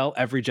without fail,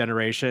 every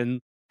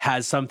generation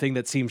has something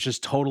that seems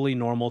just totally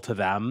normal to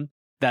them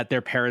that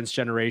their parents'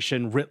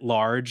 generation writ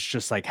large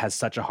just like has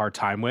such a hard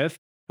time with.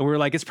 And we're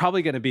like, it's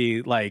probably going to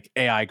be like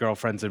AI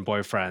girlfriends and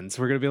boyfriends.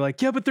 We're going to be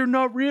like, yeah, but they're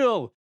not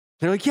real.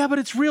 They're like, yeah, but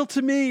it's real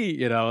to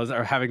me,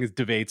 or having these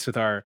debates with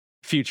our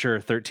future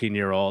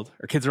 13-year-old.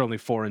 Our kids are only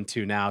 4 and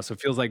 2 now, so it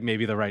feels like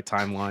maybe the right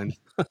timeline.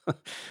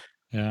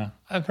 Yeah,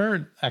 I've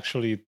heard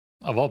actually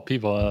of all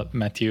people,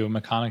 Matthew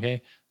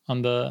McConaughey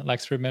on the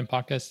Lex Friedman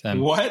podcast,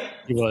 and what?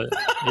 He was,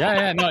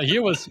 no,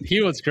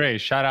 he was great.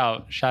 Shout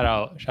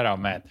out,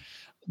 Matt.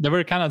 They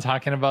were kind of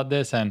talking about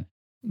this, and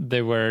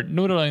they were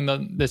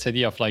noodling this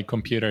idea of like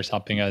computers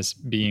helping us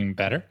being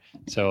better.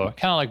 So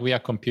kind of like we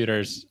had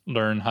computers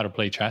learn how to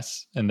play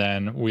chess, and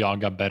then we all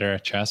got better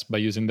at chess by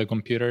using the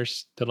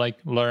computers to like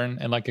learn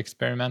and like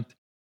experiment.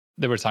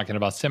 They were talking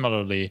about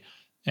similarly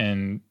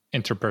in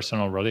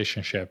interpersonal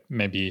relationship.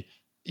 Maybe,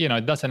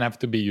 it doesn't have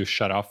to be you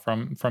shut off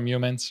from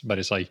humans, but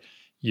it's like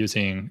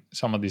using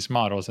some of these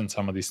models and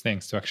some of these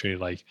things to actually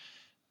like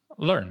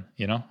learn,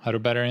 how to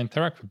better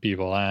interact with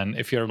people. And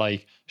if you're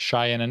like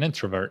shy and an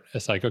introvert,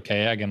 it's like,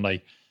 okay, I can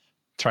like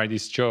try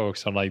these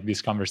jokes or like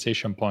these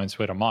conversation points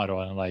with a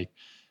model, and like,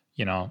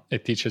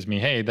 it teaches me,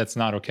 hey, that's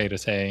not okay to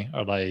say,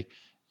 or like,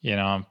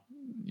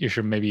 you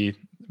should maybe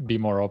be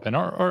more open,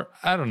 or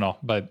I don't know.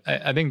 But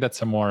I think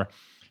that's a more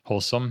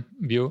wholesome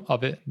view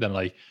of it than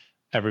like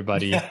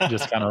everybody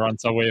just kind of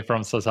runs away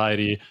from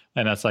society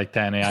and that's like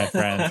 10 AI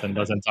friends and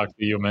doesn't talk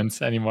to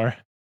humans anymore.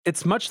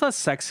 It's much less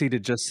sexy to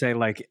just say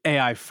like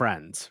AI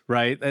friends,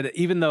 right? And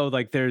even though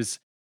like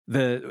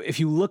if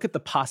you look at the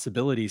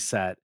possibility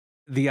set,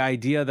 the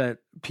idea that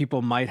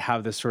people might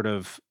have this sort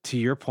of, to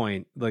your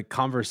point, like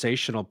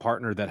conversational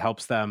partner that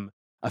helps them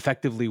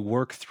effectively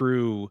work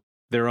through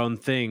their own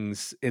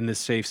things in this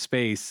safe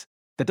space,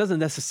 that doesn't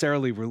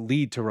necessarily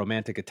lead to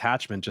romantic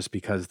attachment just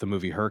because the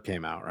movie Her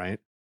came out, right?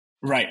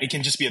 Right. It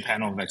can just be a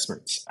panel of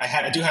experts.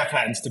 I do have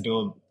plans to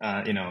build,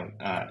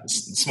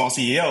 small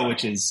CEO,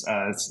 which is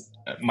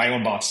my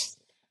own boss,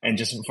 and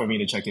just for me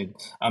to check in.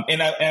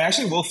 And I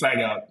actually will flag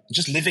out,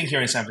 just living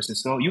here in San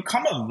Francisco, you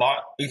come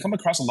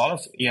across a lot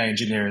of AI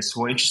engineers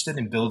who are interested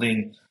in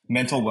building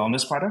mental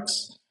wellness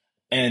products.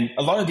 And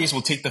a lot of these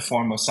will take the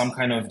form of some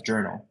kind of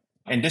journal.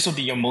 And this will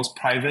be your most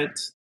private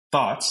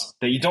thoughts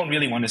that you don't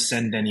really want to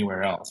send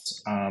anywhere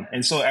else.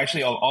 And so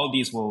actually all of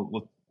these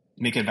will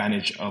make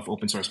advantage of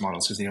open source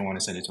models because they don't want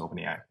to send it to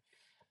OpenAI.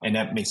 And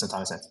that makes a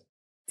ton of sense.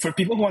 For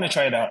people who want to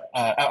try it out,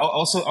 I'll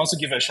also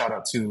give a shout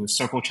out to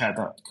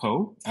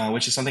circlechat.co,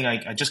 which is something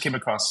I just came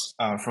across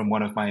from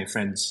one of my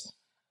friends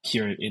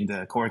here in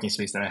the co-working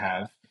space that I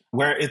have,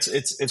 where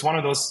it's one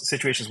of those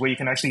situations where you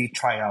can actually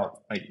try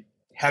out like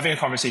having a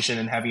conversation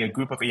and having a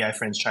group of AI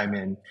friends chime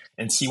in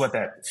and see what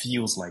that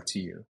feels like to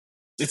you.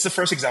 It's the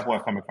first example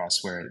I've come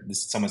across where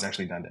someone's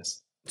actually done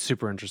this.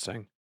 Super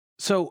interesting.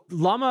 So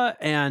Llama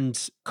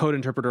and Code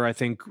Interpreter, I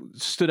think,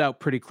 stood out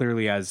pretty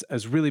clearly as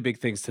really big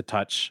things to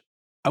touch.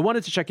 I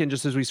wanted to check in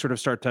just as we sort of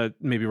start to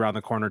maybe round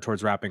the corner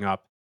towards wrapping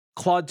up.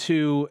 Claude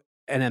 2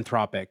 and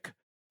Anthropic.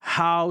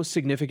 How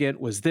significant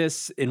was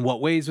this? In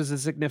what ways was it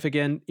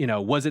significant?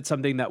 Was it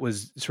something that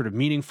was sort of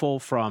meaningful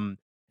from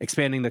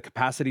expanding the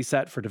capacity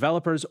set for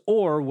developers,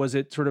 or was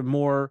it sort of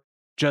more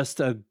just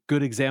a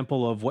good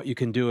example of what you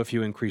can do if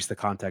you increase the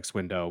context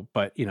window?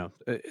 But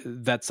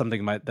that's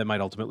something that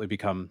might ultimately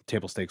become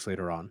table stakes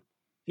later on.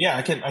 Yeah,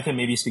 I can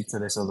maybe speak to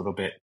this a little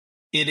bit.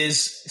 It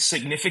is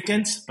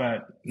significant,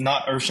 but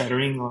not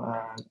earth-shattering,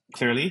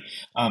 clearly.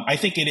 I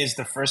think it is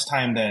the first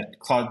time that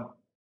Claude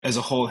as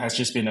a whole has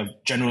just been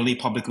generally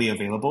publicly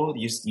available.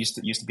 It used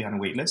to be on a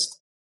wait list.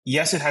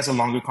 Yes, it has a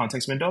longer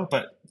context window,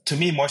 but to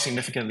me, more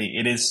significantly,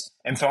 it is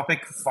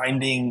Anthropic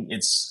finding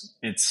its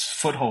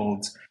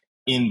foothold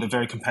in the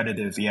very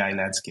competitive AI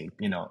landscape.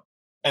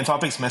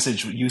 Anthropic's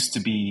message used to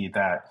be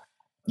that,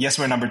 yes,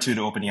 we're number 2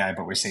 to OpenAI,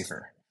 but we're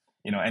safer.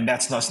 And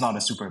that's not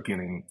a super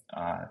appealing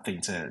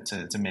thing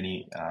to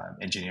many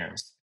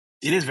engineers.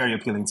 It is very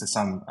appealing to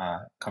some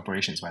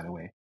corporations, by the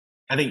way.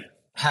 I think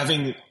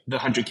having the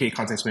 100K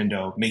context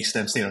window makes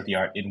them state of the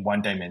art in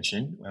one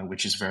dimension,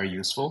 which is very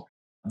useful.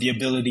 The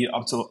ability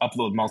to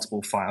upload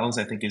multiple files,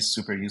 I think, is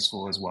super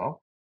useful as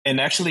well.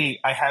 And actually,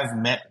 I have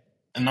met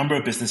a number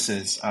of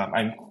businesses.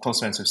 I'm close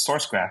friends with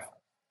SourceGraph,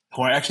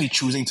 who are actually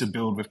choosing to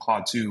build with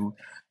Claude 2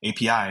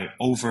 API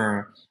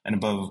over and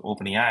above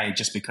OpenAI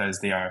just because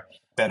they are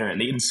better at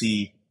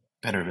latency,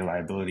 better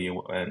reliability,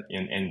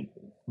 and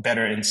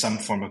better in some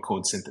form of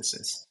code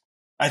synthesis.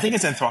 I think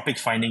it's Anthropic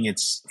finding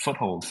its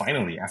foothold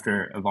finally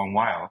after a long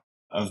while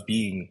of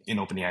being in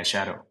OpenAI's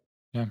shadow.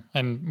 Yeah,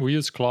 and we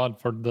use Claude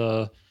for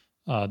the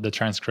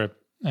transcript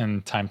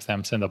and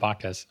timestamps in the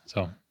podcast.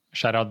 So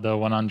shout out the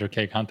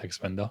 100K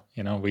context window.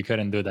 We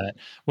couldn't do that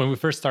when we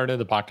first started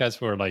the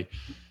podcast. We were like,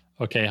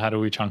 okay, how do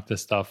we chunk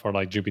this stuff for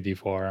like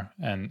GPT-4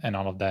 and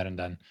all of that? And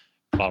then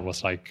Claude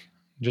was like,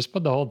 just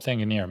put the whole thing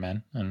in here,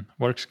 man, and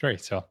works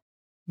great. So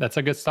that's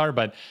a good start.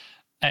 But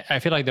I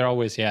feel like they're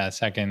always,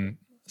 second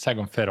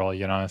fiddle.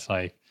 It's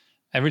like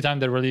every time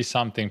they release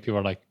something, people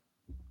are like,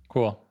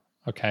 cool,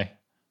 okay.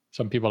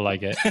 Some people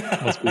like it.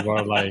 Most people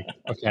are like,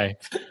 okay.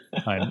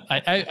 Fine.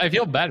 I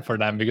feel bad for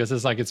them because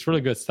it's like it's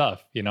really good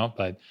stuff,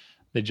 but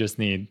they just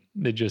need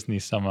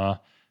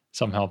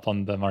some help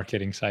on the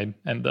marketing side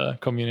and the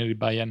community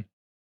buy-in.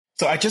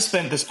 So I just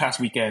spent this past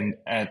weekend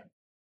at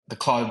the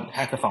Claude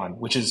hackathon,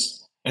 which is,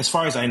 as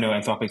far as I know,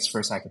 Anthropic's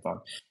first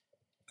hackathon.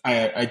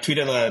 I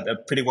tweeted a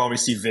pretty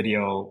well-received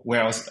video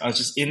where I was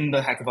just in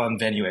the hackathon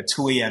venue at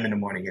 2 a.m. in the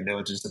morning, and there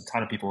was just a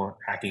ton of people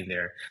hacking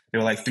there. There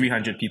were like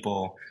 300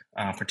 people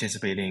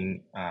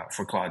participating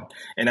for Claude.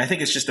 And I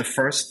think it's just the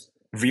first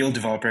real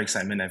developer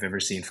excitement I've ever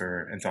seen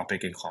for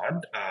Anthropic and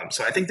Claude.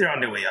 So I think they're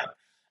on their way up.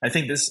 I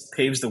think this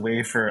paves the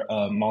way for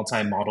a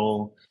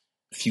multi-model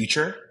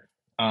future.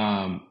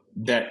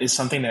 That is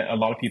something that a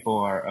lot of people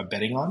are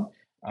betting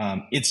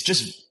on. It's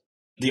just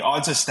the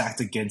odds are stacked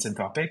against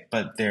Anthropic,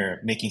 but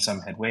they're making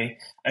some headway.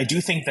 I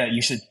do think that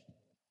you should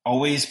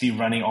always be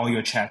running all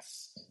your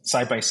chats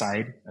side by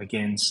side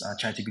against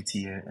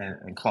ChatGPT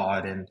and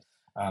Claude and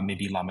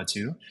maybe Llama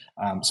 2.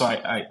 So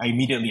I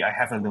immediately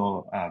have a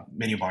little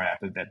menu bar app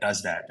that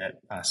does that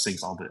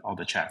syncs all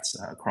the chats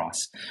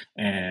across.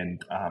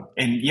 And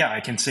yeah,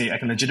 I can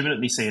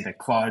legitimately say that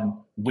Claude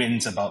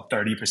wins about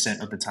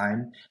 30% of the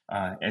time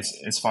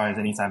as far as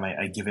any time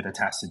I give it a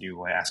task to do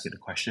or I ask it a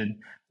question,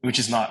 which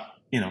is not,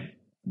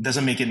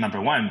 doesn't make it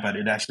number one, but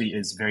it actually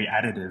is very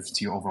additive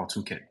to your overall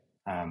toolkit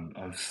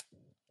of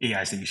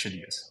AIs that you should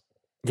use.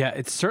 Yeah,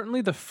 it's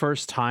certainly the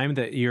first time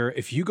that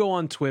if you go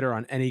on Twitter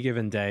on any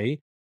given day,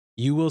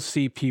 you will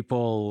see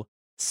people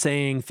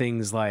saying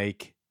things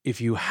like,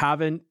 if you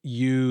haven't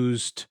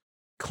used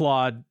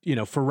Claude,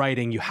 for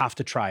writing, you have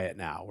to try it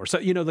now. Or so,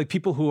 like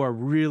people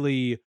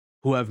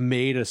who have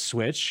made a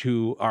switch,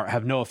 who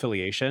have no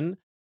affiliation,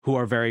 who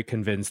are very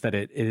convinced that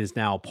it is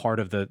now part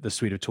of the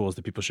suite of tools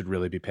that people should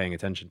really be paying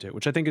attention to,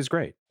 which I think is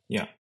great.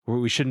 Yeah.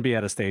 We shouldn't be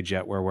at a stage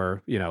yet where we're,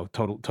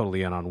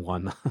 totally in on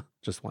one,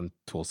 just one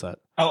tool set.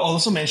 I'll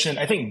also mention,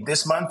 I think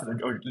this month,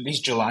 or at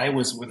least July,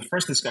 was the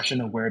first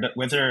discussion of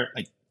whether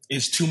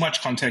is too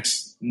much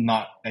context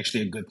not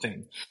actually a good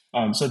thing.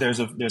 So there's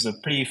a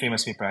pretty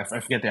famous paper, I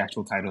forget the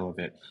actual title of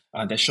it,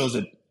 that shows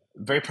a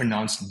very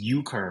pronounced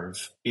U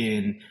curve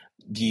in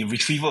the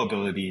retrieval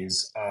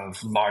abilities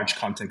of large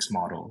context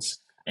models.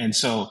 And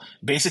so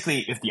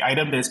basically, if the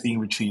item that's being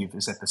retrieved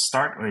is at the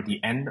start or at the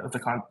end of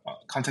the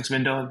context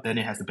window, then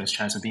it has the best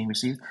chance of being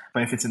received.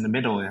 But if it's in the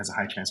middle, it has a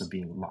high chance of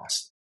being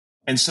lost.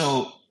 And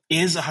so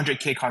is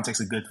 100K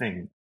context a good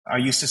thing? Are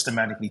you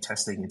systematically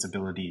testing its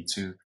ability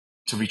to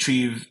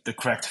retrieve the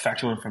correct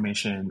factual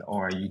information,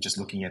 or are you just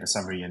looking at a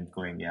summary and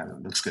going, yeah,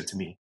 that looks good to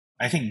me?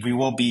 I think we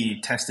will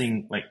be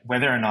testing like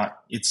whether or not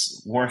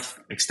it's worth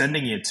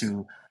extending it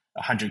to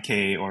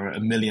 100K or a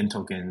million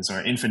tokens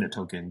or infinite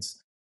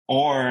tokens,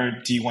 or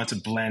do you want to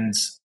blend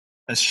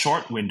a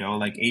short window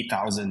like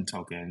 8,000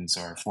 tokens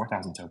or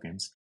 4,000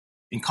 tokens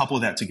and couple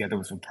that together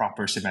with a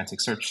proper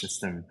semantic search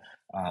system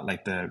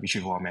like the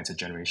retrieval augmented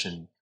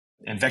generation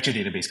and vector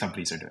database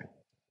companies are doing.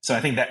 So I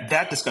think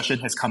that discussion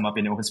has come up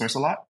in open source a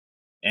lot.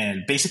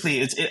 And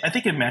basically, I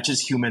think it matches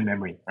human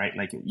memory, right?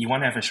 Like you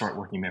want to have a short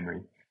working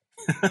memory.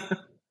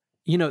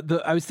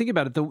 I was thinking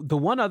about it. The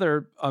one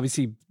other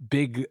obviously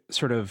big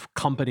sort of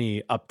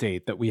company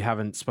update that we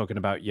haven't spoken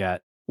about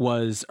yet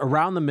was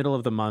around the middle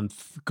of the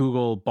month.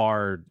 Google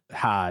Bard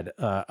had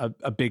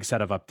a big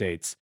set of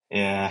updates.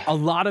 Yeah. A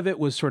lot of it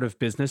was sort of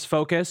business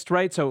focused,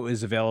 right? So it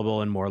was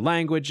available in more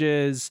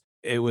languages.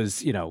 It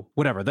was,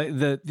 whatever.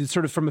 The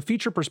sort of from a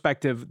feature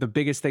perspective, the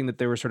biggest thing that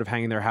they were sort of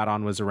hanging their hat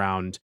on was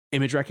around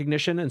image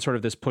recognition and sort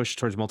of this push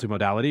towards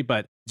multimodality.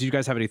 But do you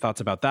guys have any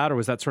thoughts about that? Or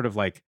was that sort of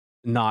like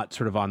not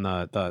sort of on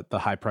the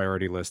high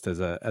priority list as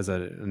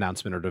an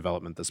announcement or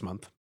development this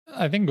month?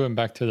 I think going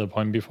back to the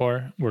point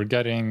before, we're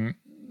getting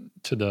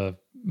to the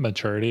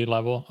maturity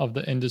level of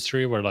the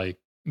industry where like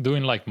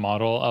doing like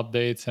model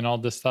updates and all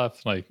this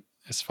stuff, like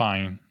it's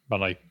fine, but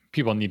like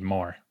people need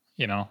more,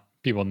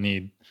 people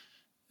need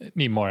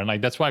more. And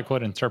like, that's why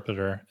Code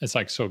Interpreter is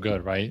like so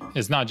good, right?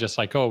 It's not just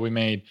like, oh, we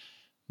made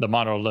the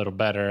model a little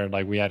better.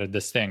 Like we added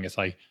this thing. It's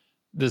like,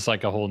 this is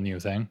like a whole new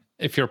thing.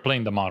 If you're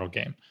playing the model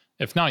game,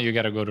 if not, you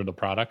got to go to the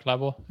product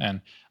level.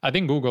 And I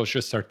think Google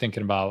should start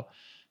thinking about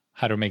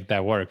how to make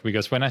that work,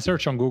 because when I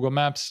search on Google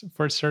Maps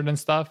for certain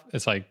stuff,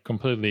 it's like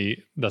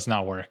completely does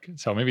not work.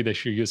 So maybe they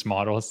should use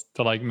models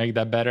to like make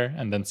that better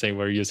and then say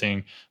we're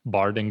using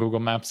Bard in Google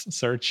Maps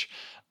search.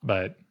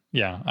 But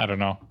yeah, I don't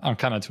know. I'm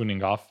kind of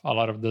tuning off a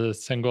lot of the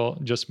single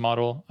just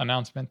model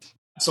announcements.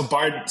 So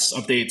Bard's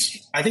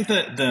updates, I think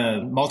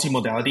the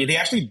multimodality, they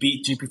actually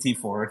beat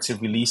GPT-4 to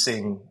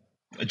releasing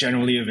a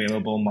generally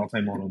available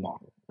multimodal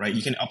model, right?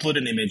 You can upload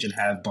an image and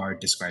have Bard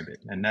describe it.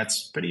 And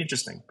that's pretty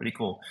interesting, pretty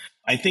cool.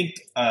 I think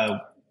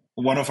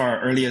one of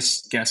our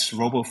earliest guests,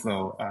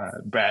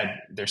 RoboFlow, Brad,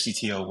 their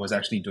CTO, was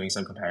actually doing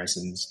some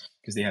comparisons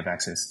because they have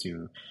access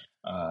to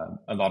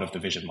a lot of the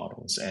vision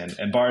models.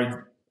 And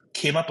Bard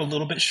came up a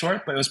little bit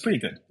short, but it was pretty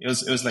good. It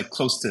was like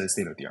close to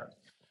state of the art.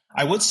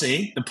 I would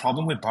say the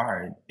problem with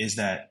Bard is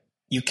that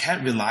you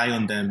can't rely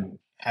on them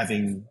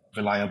having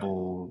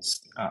reliable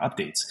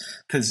updates,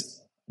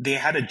 because they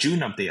had a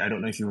June update, I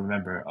don't know if you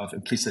remember, of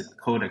implicit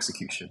code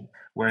execution,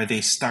 where they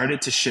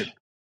started to ship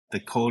the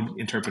code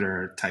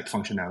interpreter type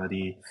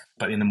functionality,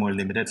 but in a more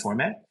limited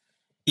format.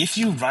 If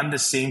you run the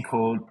same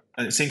code,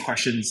 same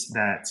questions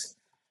that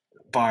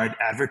Bard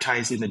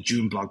advertised in the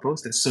June blog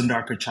post that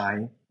Sundar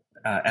Pichai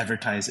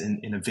advertised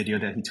in a video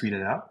that he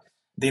tweeted out,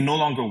 they no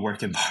longer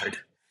work in Bard.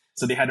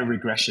 So they had a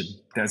regression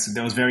that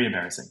was very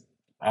embarrassing,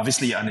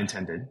 obviously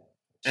unintended.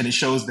 And it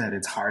shows that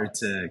it's hard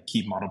to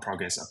keep model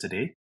progress up to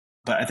date.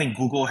 But I think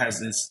Google has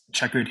this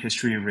checkered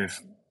history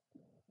with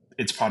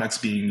its products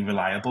being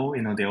reliable.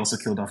 They also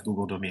killed off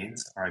Google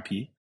domains,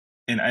 RIP.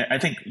 And I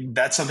think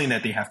that's something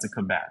that they have to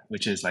combat,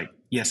 which is like,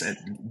 yes,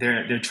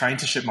 they're trying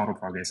to ship model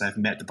progress. I've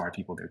met the Bard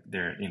people.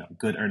 They're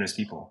good, earnest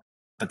people.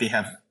 But they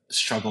have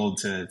struggled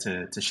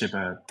to ship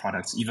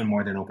products even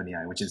more than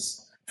OpenAI, which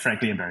is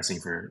frankly embarrassing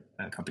for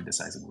a company the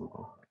size of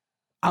Google.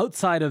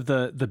 Outside of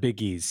the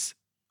biggies,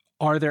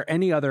 are there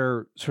any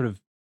other sort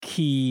of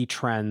key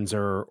trends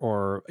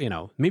or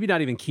maybe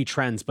not even key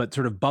trends, but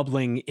sort of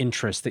bubbling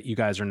interest that you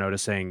guys are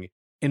noticing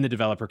in the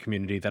developer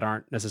community that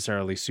aren't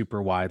necessarily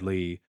super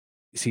widely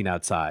seen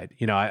outside?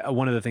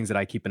 One of the things that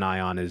I keep an eye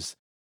on is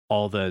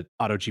all the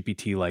auto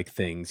GPT like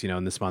things.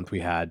 And this month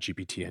we had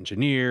GPT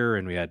Engineer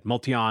and we had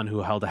Multion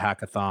who held a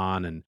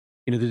hackathon, and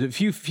there's a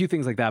few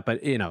things like that,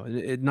 but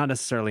not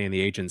necessarily in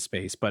the agent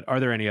space. But are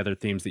there any other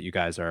themes that you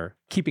guys are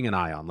keeping an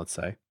eye on, let's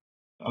say?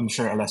 I'm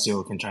sure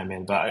Alessio can chime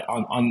in, but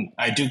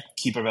I do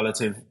keep a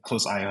relative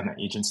close eye on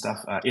agent stuff.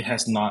 It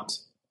has not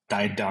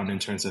died down in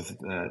terms of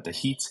the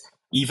heat.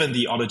 Even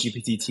the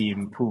AutoGPT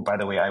team, who, by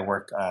the way, I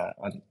work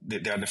on,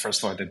 they're on the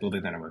first floor of the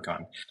building that I work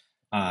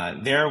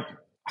on. They're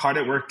hard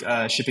at work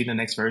shipping the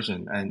next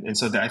version. And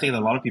so I think a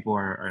lot of people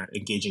are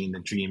engaging in the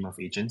dream of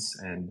agents.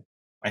 And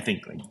I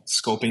think like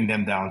scoping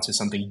them down to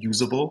something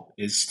usable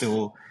is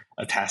still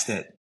a task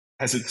that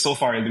has so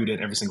far eluded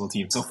every single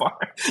team so far.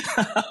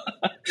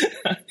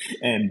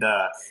 And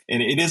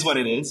it is what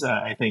it is.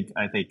 I think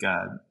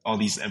all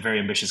these very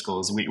ambitious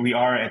goals. We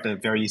are at the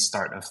very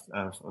start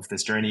of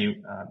this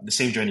journey, the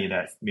same journey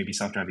that maybe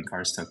self-driving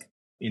cars took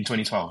in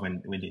 2012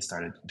 when they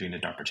started doing the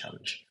DARPA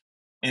challenge.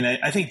 And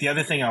I think the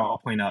other thing I'll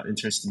point out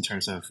interest in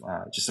terms of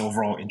just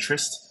overall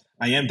interest,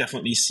 I am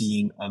definitely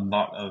seeing a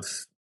lot of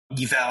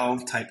eval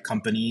type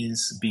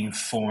companies being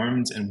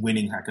formed and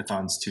winning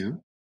hackathons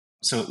too.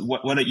 So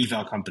what are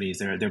eval companies?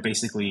 They're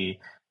basically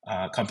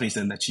companies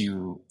that let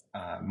you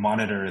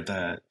monitor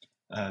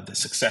the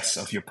success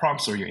of your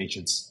prompts or your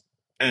agents.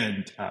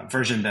 and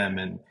version them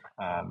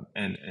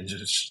and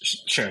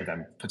just share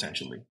them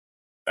potentially.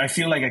 I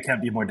feel like I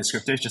can't be more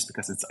descriptive just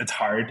because it's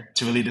hard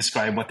to really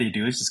describe what they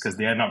do, just because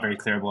they are not very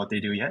clear about what they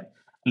do yet.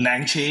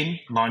 LangChain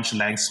launched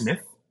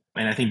LangSmith,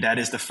 and I think that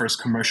is the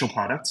first commercial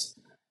product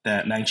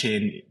that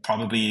LangChain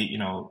probably,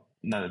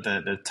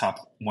 the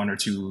top one or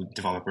two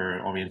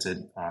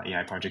developer-oriented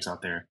AI projects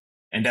out there.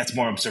 And that's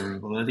more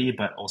observability,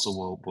 but also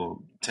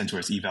will tend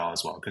towards eval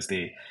as well, because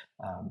they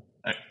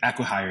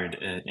acqui-hired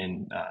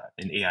in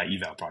AI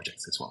eval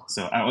projects as well.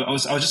 So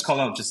I'll just call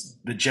out just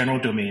the general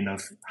domain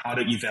of how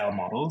to eval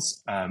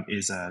models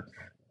is a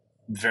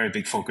very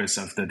big focus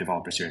of the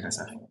developers here in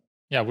SF.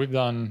 Yeah, we've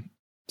done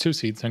 2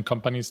 seeds and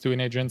companies doing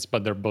agents,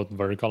 but they're both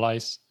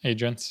verticalized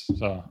agents.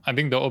 So I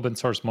think the open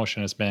source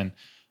motion has been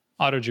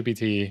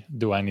AutoGPT,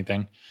 do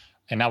anything.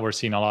 And now we're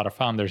seeing a lot of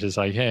founders is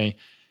like, hey,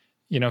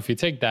 if you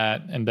take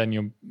that and then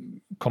you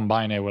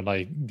combine it with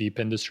like deep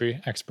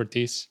industry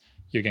expertise,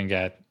 you can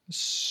get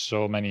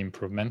so many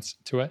improvements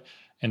to it.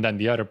 And then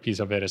the other piece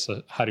of it is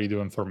how do you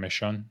do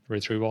information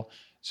retrieval?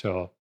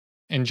 So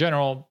in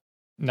general,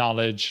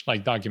 knowledge,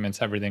 like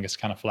documents, everything is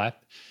kind of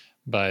flat.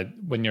 But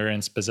when you're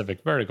in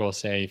specific verticals,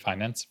 say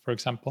finance, for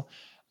example,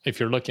 if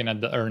you're looking at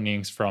the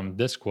earnings from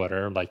this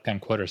quarter, like 10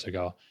 quarters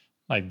ago,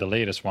 like the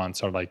latest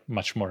ones are like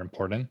much more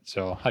important.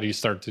 So how do you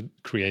start to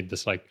create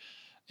this like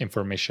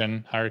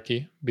information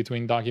hierarchy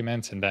between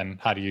documents? And then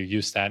how do you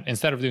use that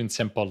instead of doing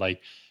simple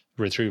like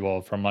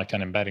retrieval from like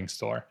an embedding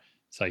store?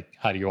 It's like,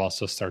 how do you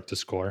also start to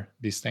score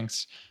these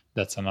things?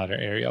 That's another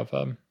area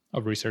of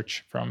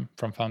research from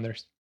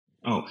founders.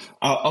 Oh,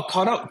 I'll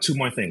call out 2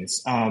 more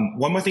things.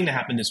 One more thing that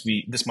happened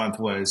this month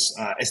was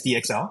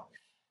SDXL.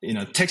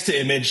 Text to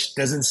image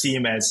doesn't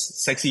seem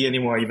as sexy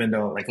anymore, even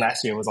though like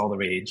last year was all the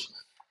rage.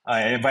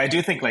 But I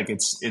do think like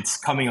it's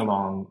coming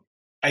along.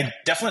 I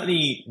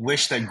definitely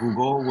wish that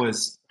Google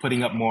was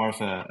putting up more of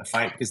a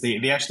fight, because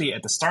they actually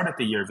at the start of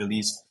the year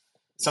released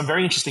some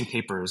very interesting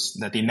papers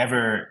that they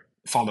never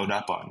followed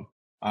up on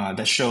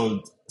that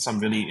showed some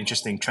really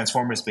interesting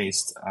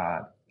transformers-based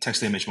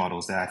text-to-image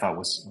models that I thought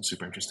was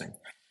super interesting.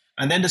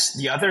 And then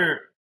the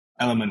other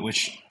element,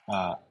 which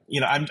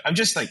I'm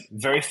just like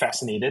very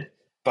fascinated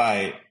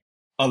by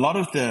a lot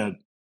of the,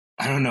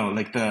 I don't know,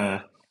 like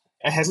I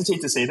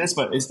hesitate to say this,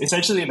 but it's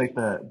essentially like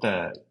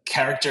the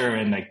character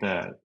and like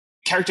the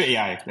character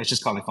AI, let's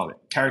just call it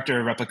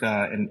character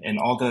replica and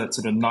all the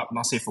sort of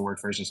not safe for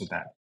work versions of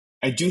that.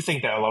 I do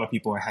think that a lot of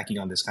people are hacking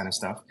on this kind of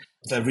stuff.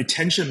 The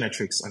retention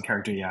metrics on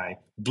character AI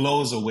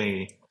blows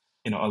away,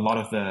 a lot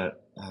of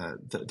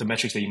the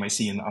metrics that you might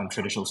see on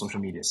traditional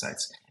social media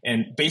sites.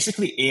 And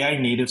basically, AI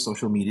native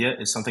social media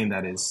is something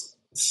that is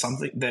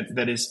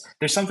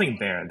there's something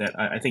there that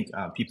I think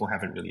people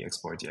haven't really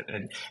explored yet,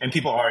 and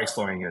people are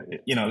exploring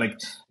it. Like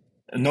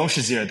Noah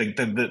Shazir,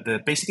 the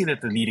basically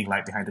the leading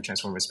light behind the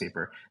Transformers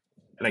paper.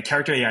 Like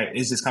character AI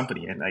is his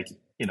company, and like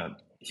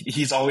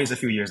he's always a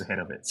few years ahead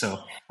of it.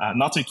 So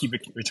not to keep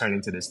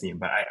returning to this theme,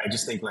 but I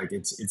just think like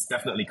it's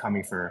definitely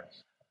coming for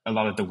a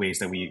lot of the ways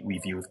that we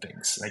view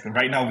things. Like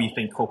right now we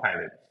think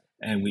Copilot,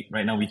 and we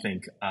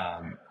think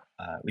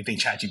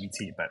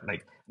ChatGPT, but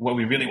like what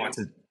we really want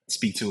to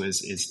speak to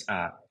is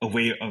a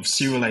way of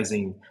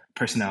serializing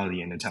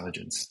personality and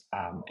intelligence,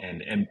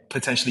 and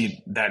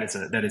potentially that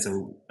is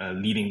a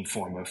leading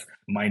form of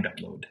mind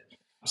upload.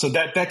 So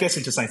that gets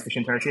into science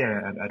fiction territory.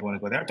 I'd want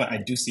to go there, but I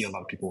do see a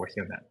lot of people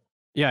working on that.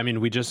 Yeah, I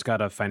mean, we just got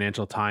a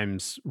Financial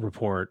Times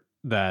report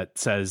that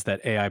says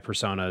that AI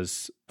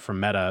personas from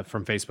Meta,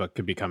 from Facebook,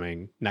 could be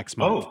coming next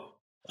month.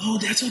 Oh,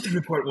 that's what the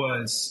report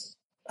was.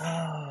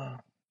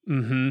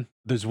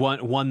 There's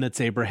one that's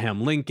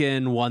Abraham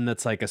Lincoln, one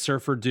that's like a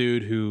surfer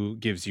dude who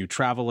gives you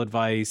travel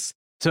advice.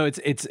 So it's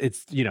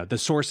the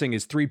sourcing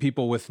is 3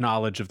 people with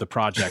knowledge of the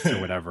project or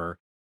whatever.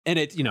 And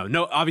it,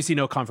 obviously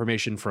no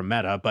confirmation from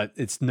Meta, but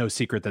it's no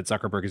secret that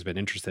Zuckerberg has been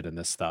interested in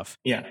this stuff.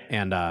 Yeah.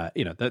 And, the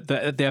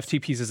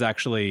FT piece is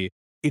actually,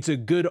 it's a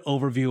good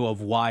overview of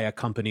why a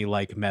company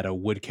like Meta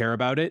would care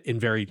about it in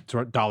very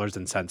dollars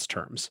and cents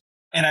terms.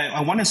 And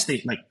I want to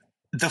state, like,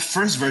 the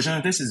first version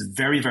of this is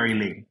very, very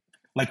lame.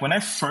 Like, when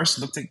I first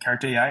looked at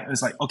character AI, it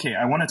was like, okay,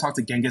 I want to talk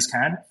to Genghis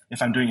Khan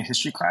if I'm doing a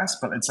history class,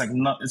 but it's like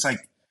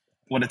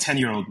what a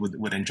 10-year-old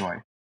would enjoy.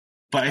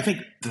 But I think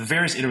the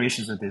various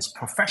iterations of this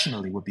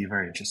professionally would be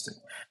very interesting.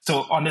 So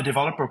on the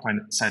developer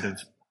side of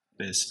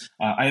this,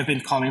 I have been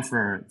calling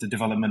for the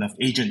development of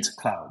agent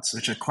clouds,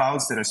 which are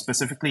clouds that are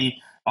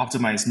specifically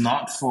optimized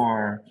not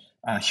for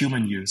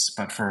human use,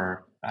 but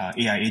for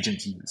AI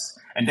agent use.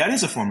 And that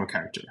is a form of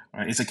character,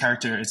 right? It's a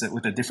character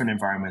with a different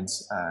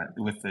environments,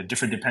 with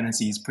different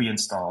dependencies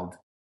pre-installed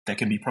that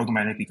can be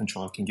programmatically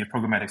controlled, can give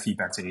programmatic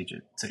feedback to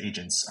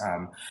agents.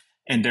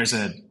 And there's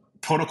a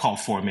protocol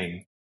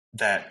forming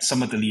that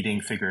some of the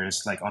leading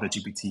figures like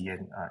AutoGPT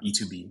and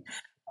E2B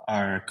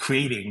are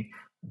creating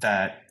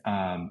that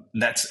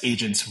lets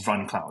agents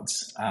run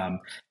clouds.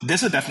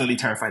 This would definitely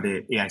terrify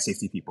the AI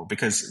safety people,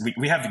 because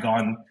we have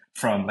gone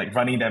from like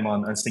running them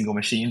on a single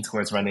machine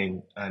towards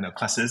running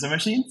clusters of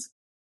machines,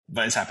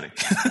 but it's happening.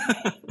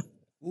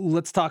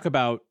 Let's talk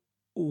about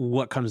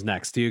what comes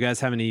next? Do you guys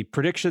have any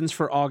predictions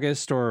for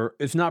August, or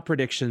if not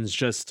predictions,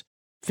 just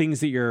things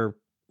that you're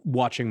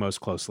watching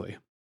most closely?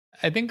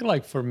 I think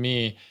like for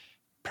me,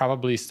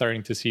 probably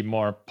starting to see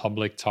more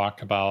public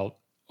talk about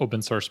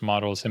open source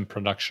models in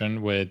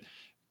production with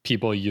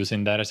people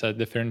using that as a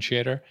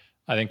differentiator.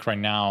 I think right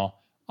now,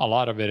 a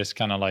lot of it is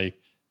kind of like,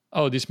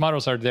 oh, these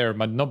models are there,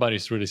 but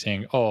nobody's really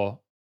saying, oh,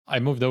 I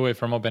moved away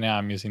from OpenAI,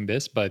 I'm using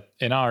this. But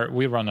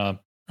we run a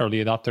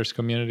early adopters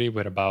community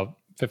with about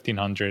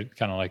 1,500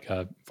 kind of like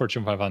a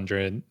Fortune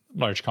 500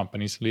 large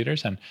companies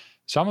leaders. And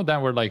some of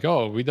them were like,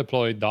 oh, we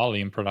deployed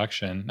Dolly in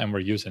production and we're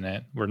using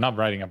it. We're not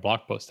writing a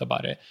blog post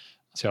about it.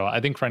 So I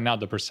think right now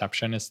the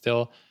perception is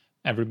still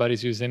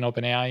everybody's using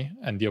OpenAI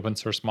and the open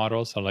source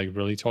models are like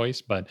really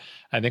toys. But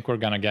I think we're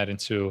going to get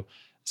into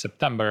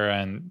September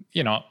and,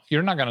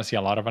 you're not going to see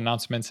a lot of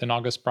announcements in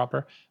August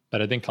proper,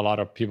 but I think a lot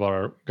of people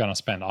are going to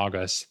spend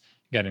August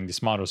getting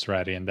these models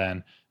ready and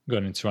then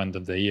going into end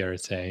of the year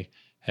say,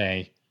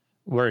 hey,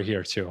 we're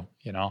here too.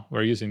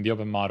 We're using the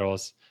open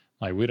models.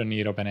 Like we don't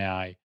need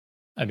OpenAI.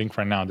 I think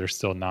right now there's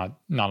still not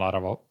a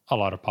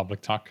lot of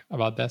public talk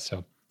about that.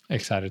 So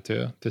excited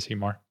to see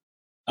more.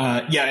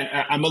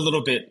 Yeah, I'm a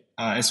little bit,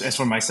 as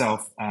for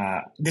myself,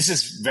 this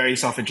is very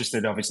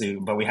self-interested, obviously,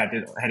 but we had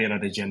it on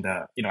the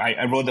agenda.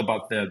 I wrote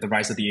about the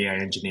rise of the AI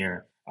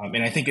engineer,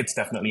 and I think it's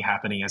definitely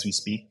happening as we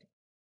speak.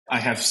 I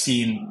have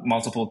seen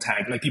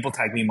people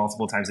tag me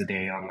multiple times a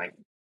day on like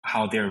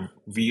how they're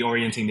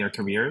reorienting their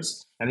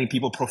careers. I think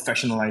people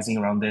professionalizing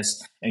around this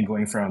and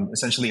going from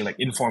essentially like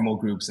informal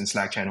groups and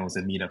Slack channels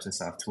and meetups and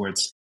stuff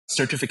towards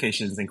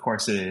certifications and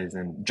courses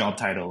and job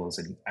titles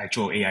and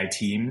actual AI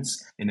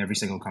teams in every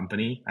single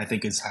company, I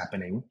think is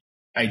happening.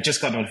 I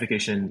just got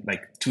notification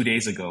like 2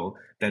 days ago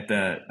that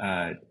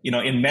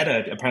in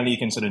Meta, apparently you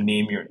can sort of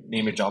name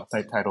your job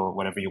title,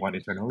 whatever you want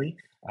internally.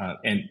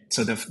 And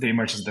so the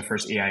emergence of the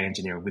first AI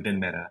engineer within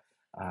Meta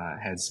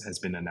has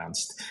been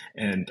announced.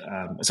 And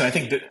so I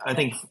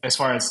think as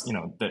far as,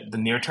 the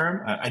near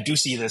term, I do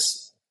see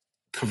this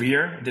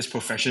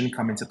profession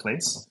come into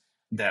place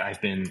that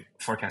I've been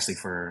forecasting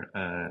for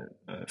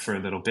a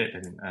little bit,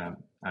 and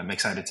I'm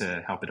excited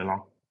to help it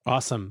along.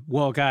 Awesome.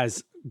 Well,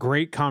 guys,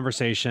 great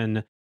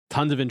conversation.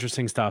 Tons of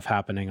interesting stuff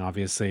happening,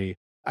 obviously.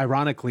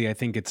 Ironically, I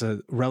think it's a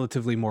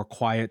relatively more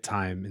quiet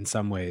time in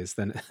some ways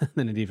than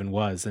it even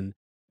was. And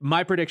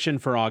my prediction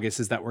for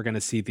August is that we're going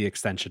to see the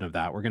extension of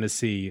that. We're going to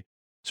see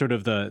sort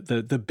of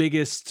the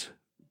biggest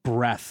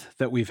breath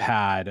that we've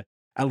had,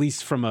 at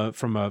least from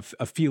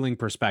a feeling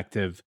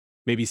perspective,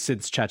 maybe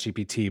since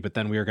ChatGPT, but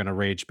then we are going to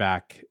rage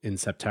back in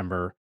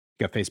September.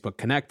 You got Facebook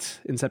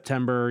Connect in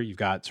September. You've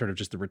got sort of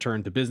just the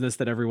return to business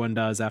that everyone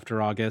does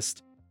after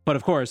August. But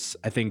of course,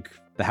 I think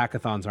the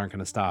hackathons aren't going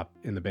to stop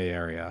in the Bay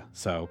Area.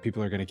 So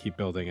people are going to keep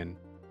building. And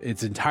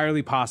it's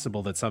entirely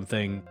possible that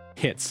something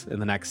hits in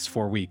the next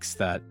 4 weeks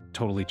that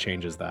totally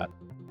changes that.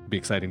 It'll be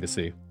exciting to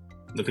see.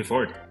 Looking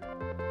forward.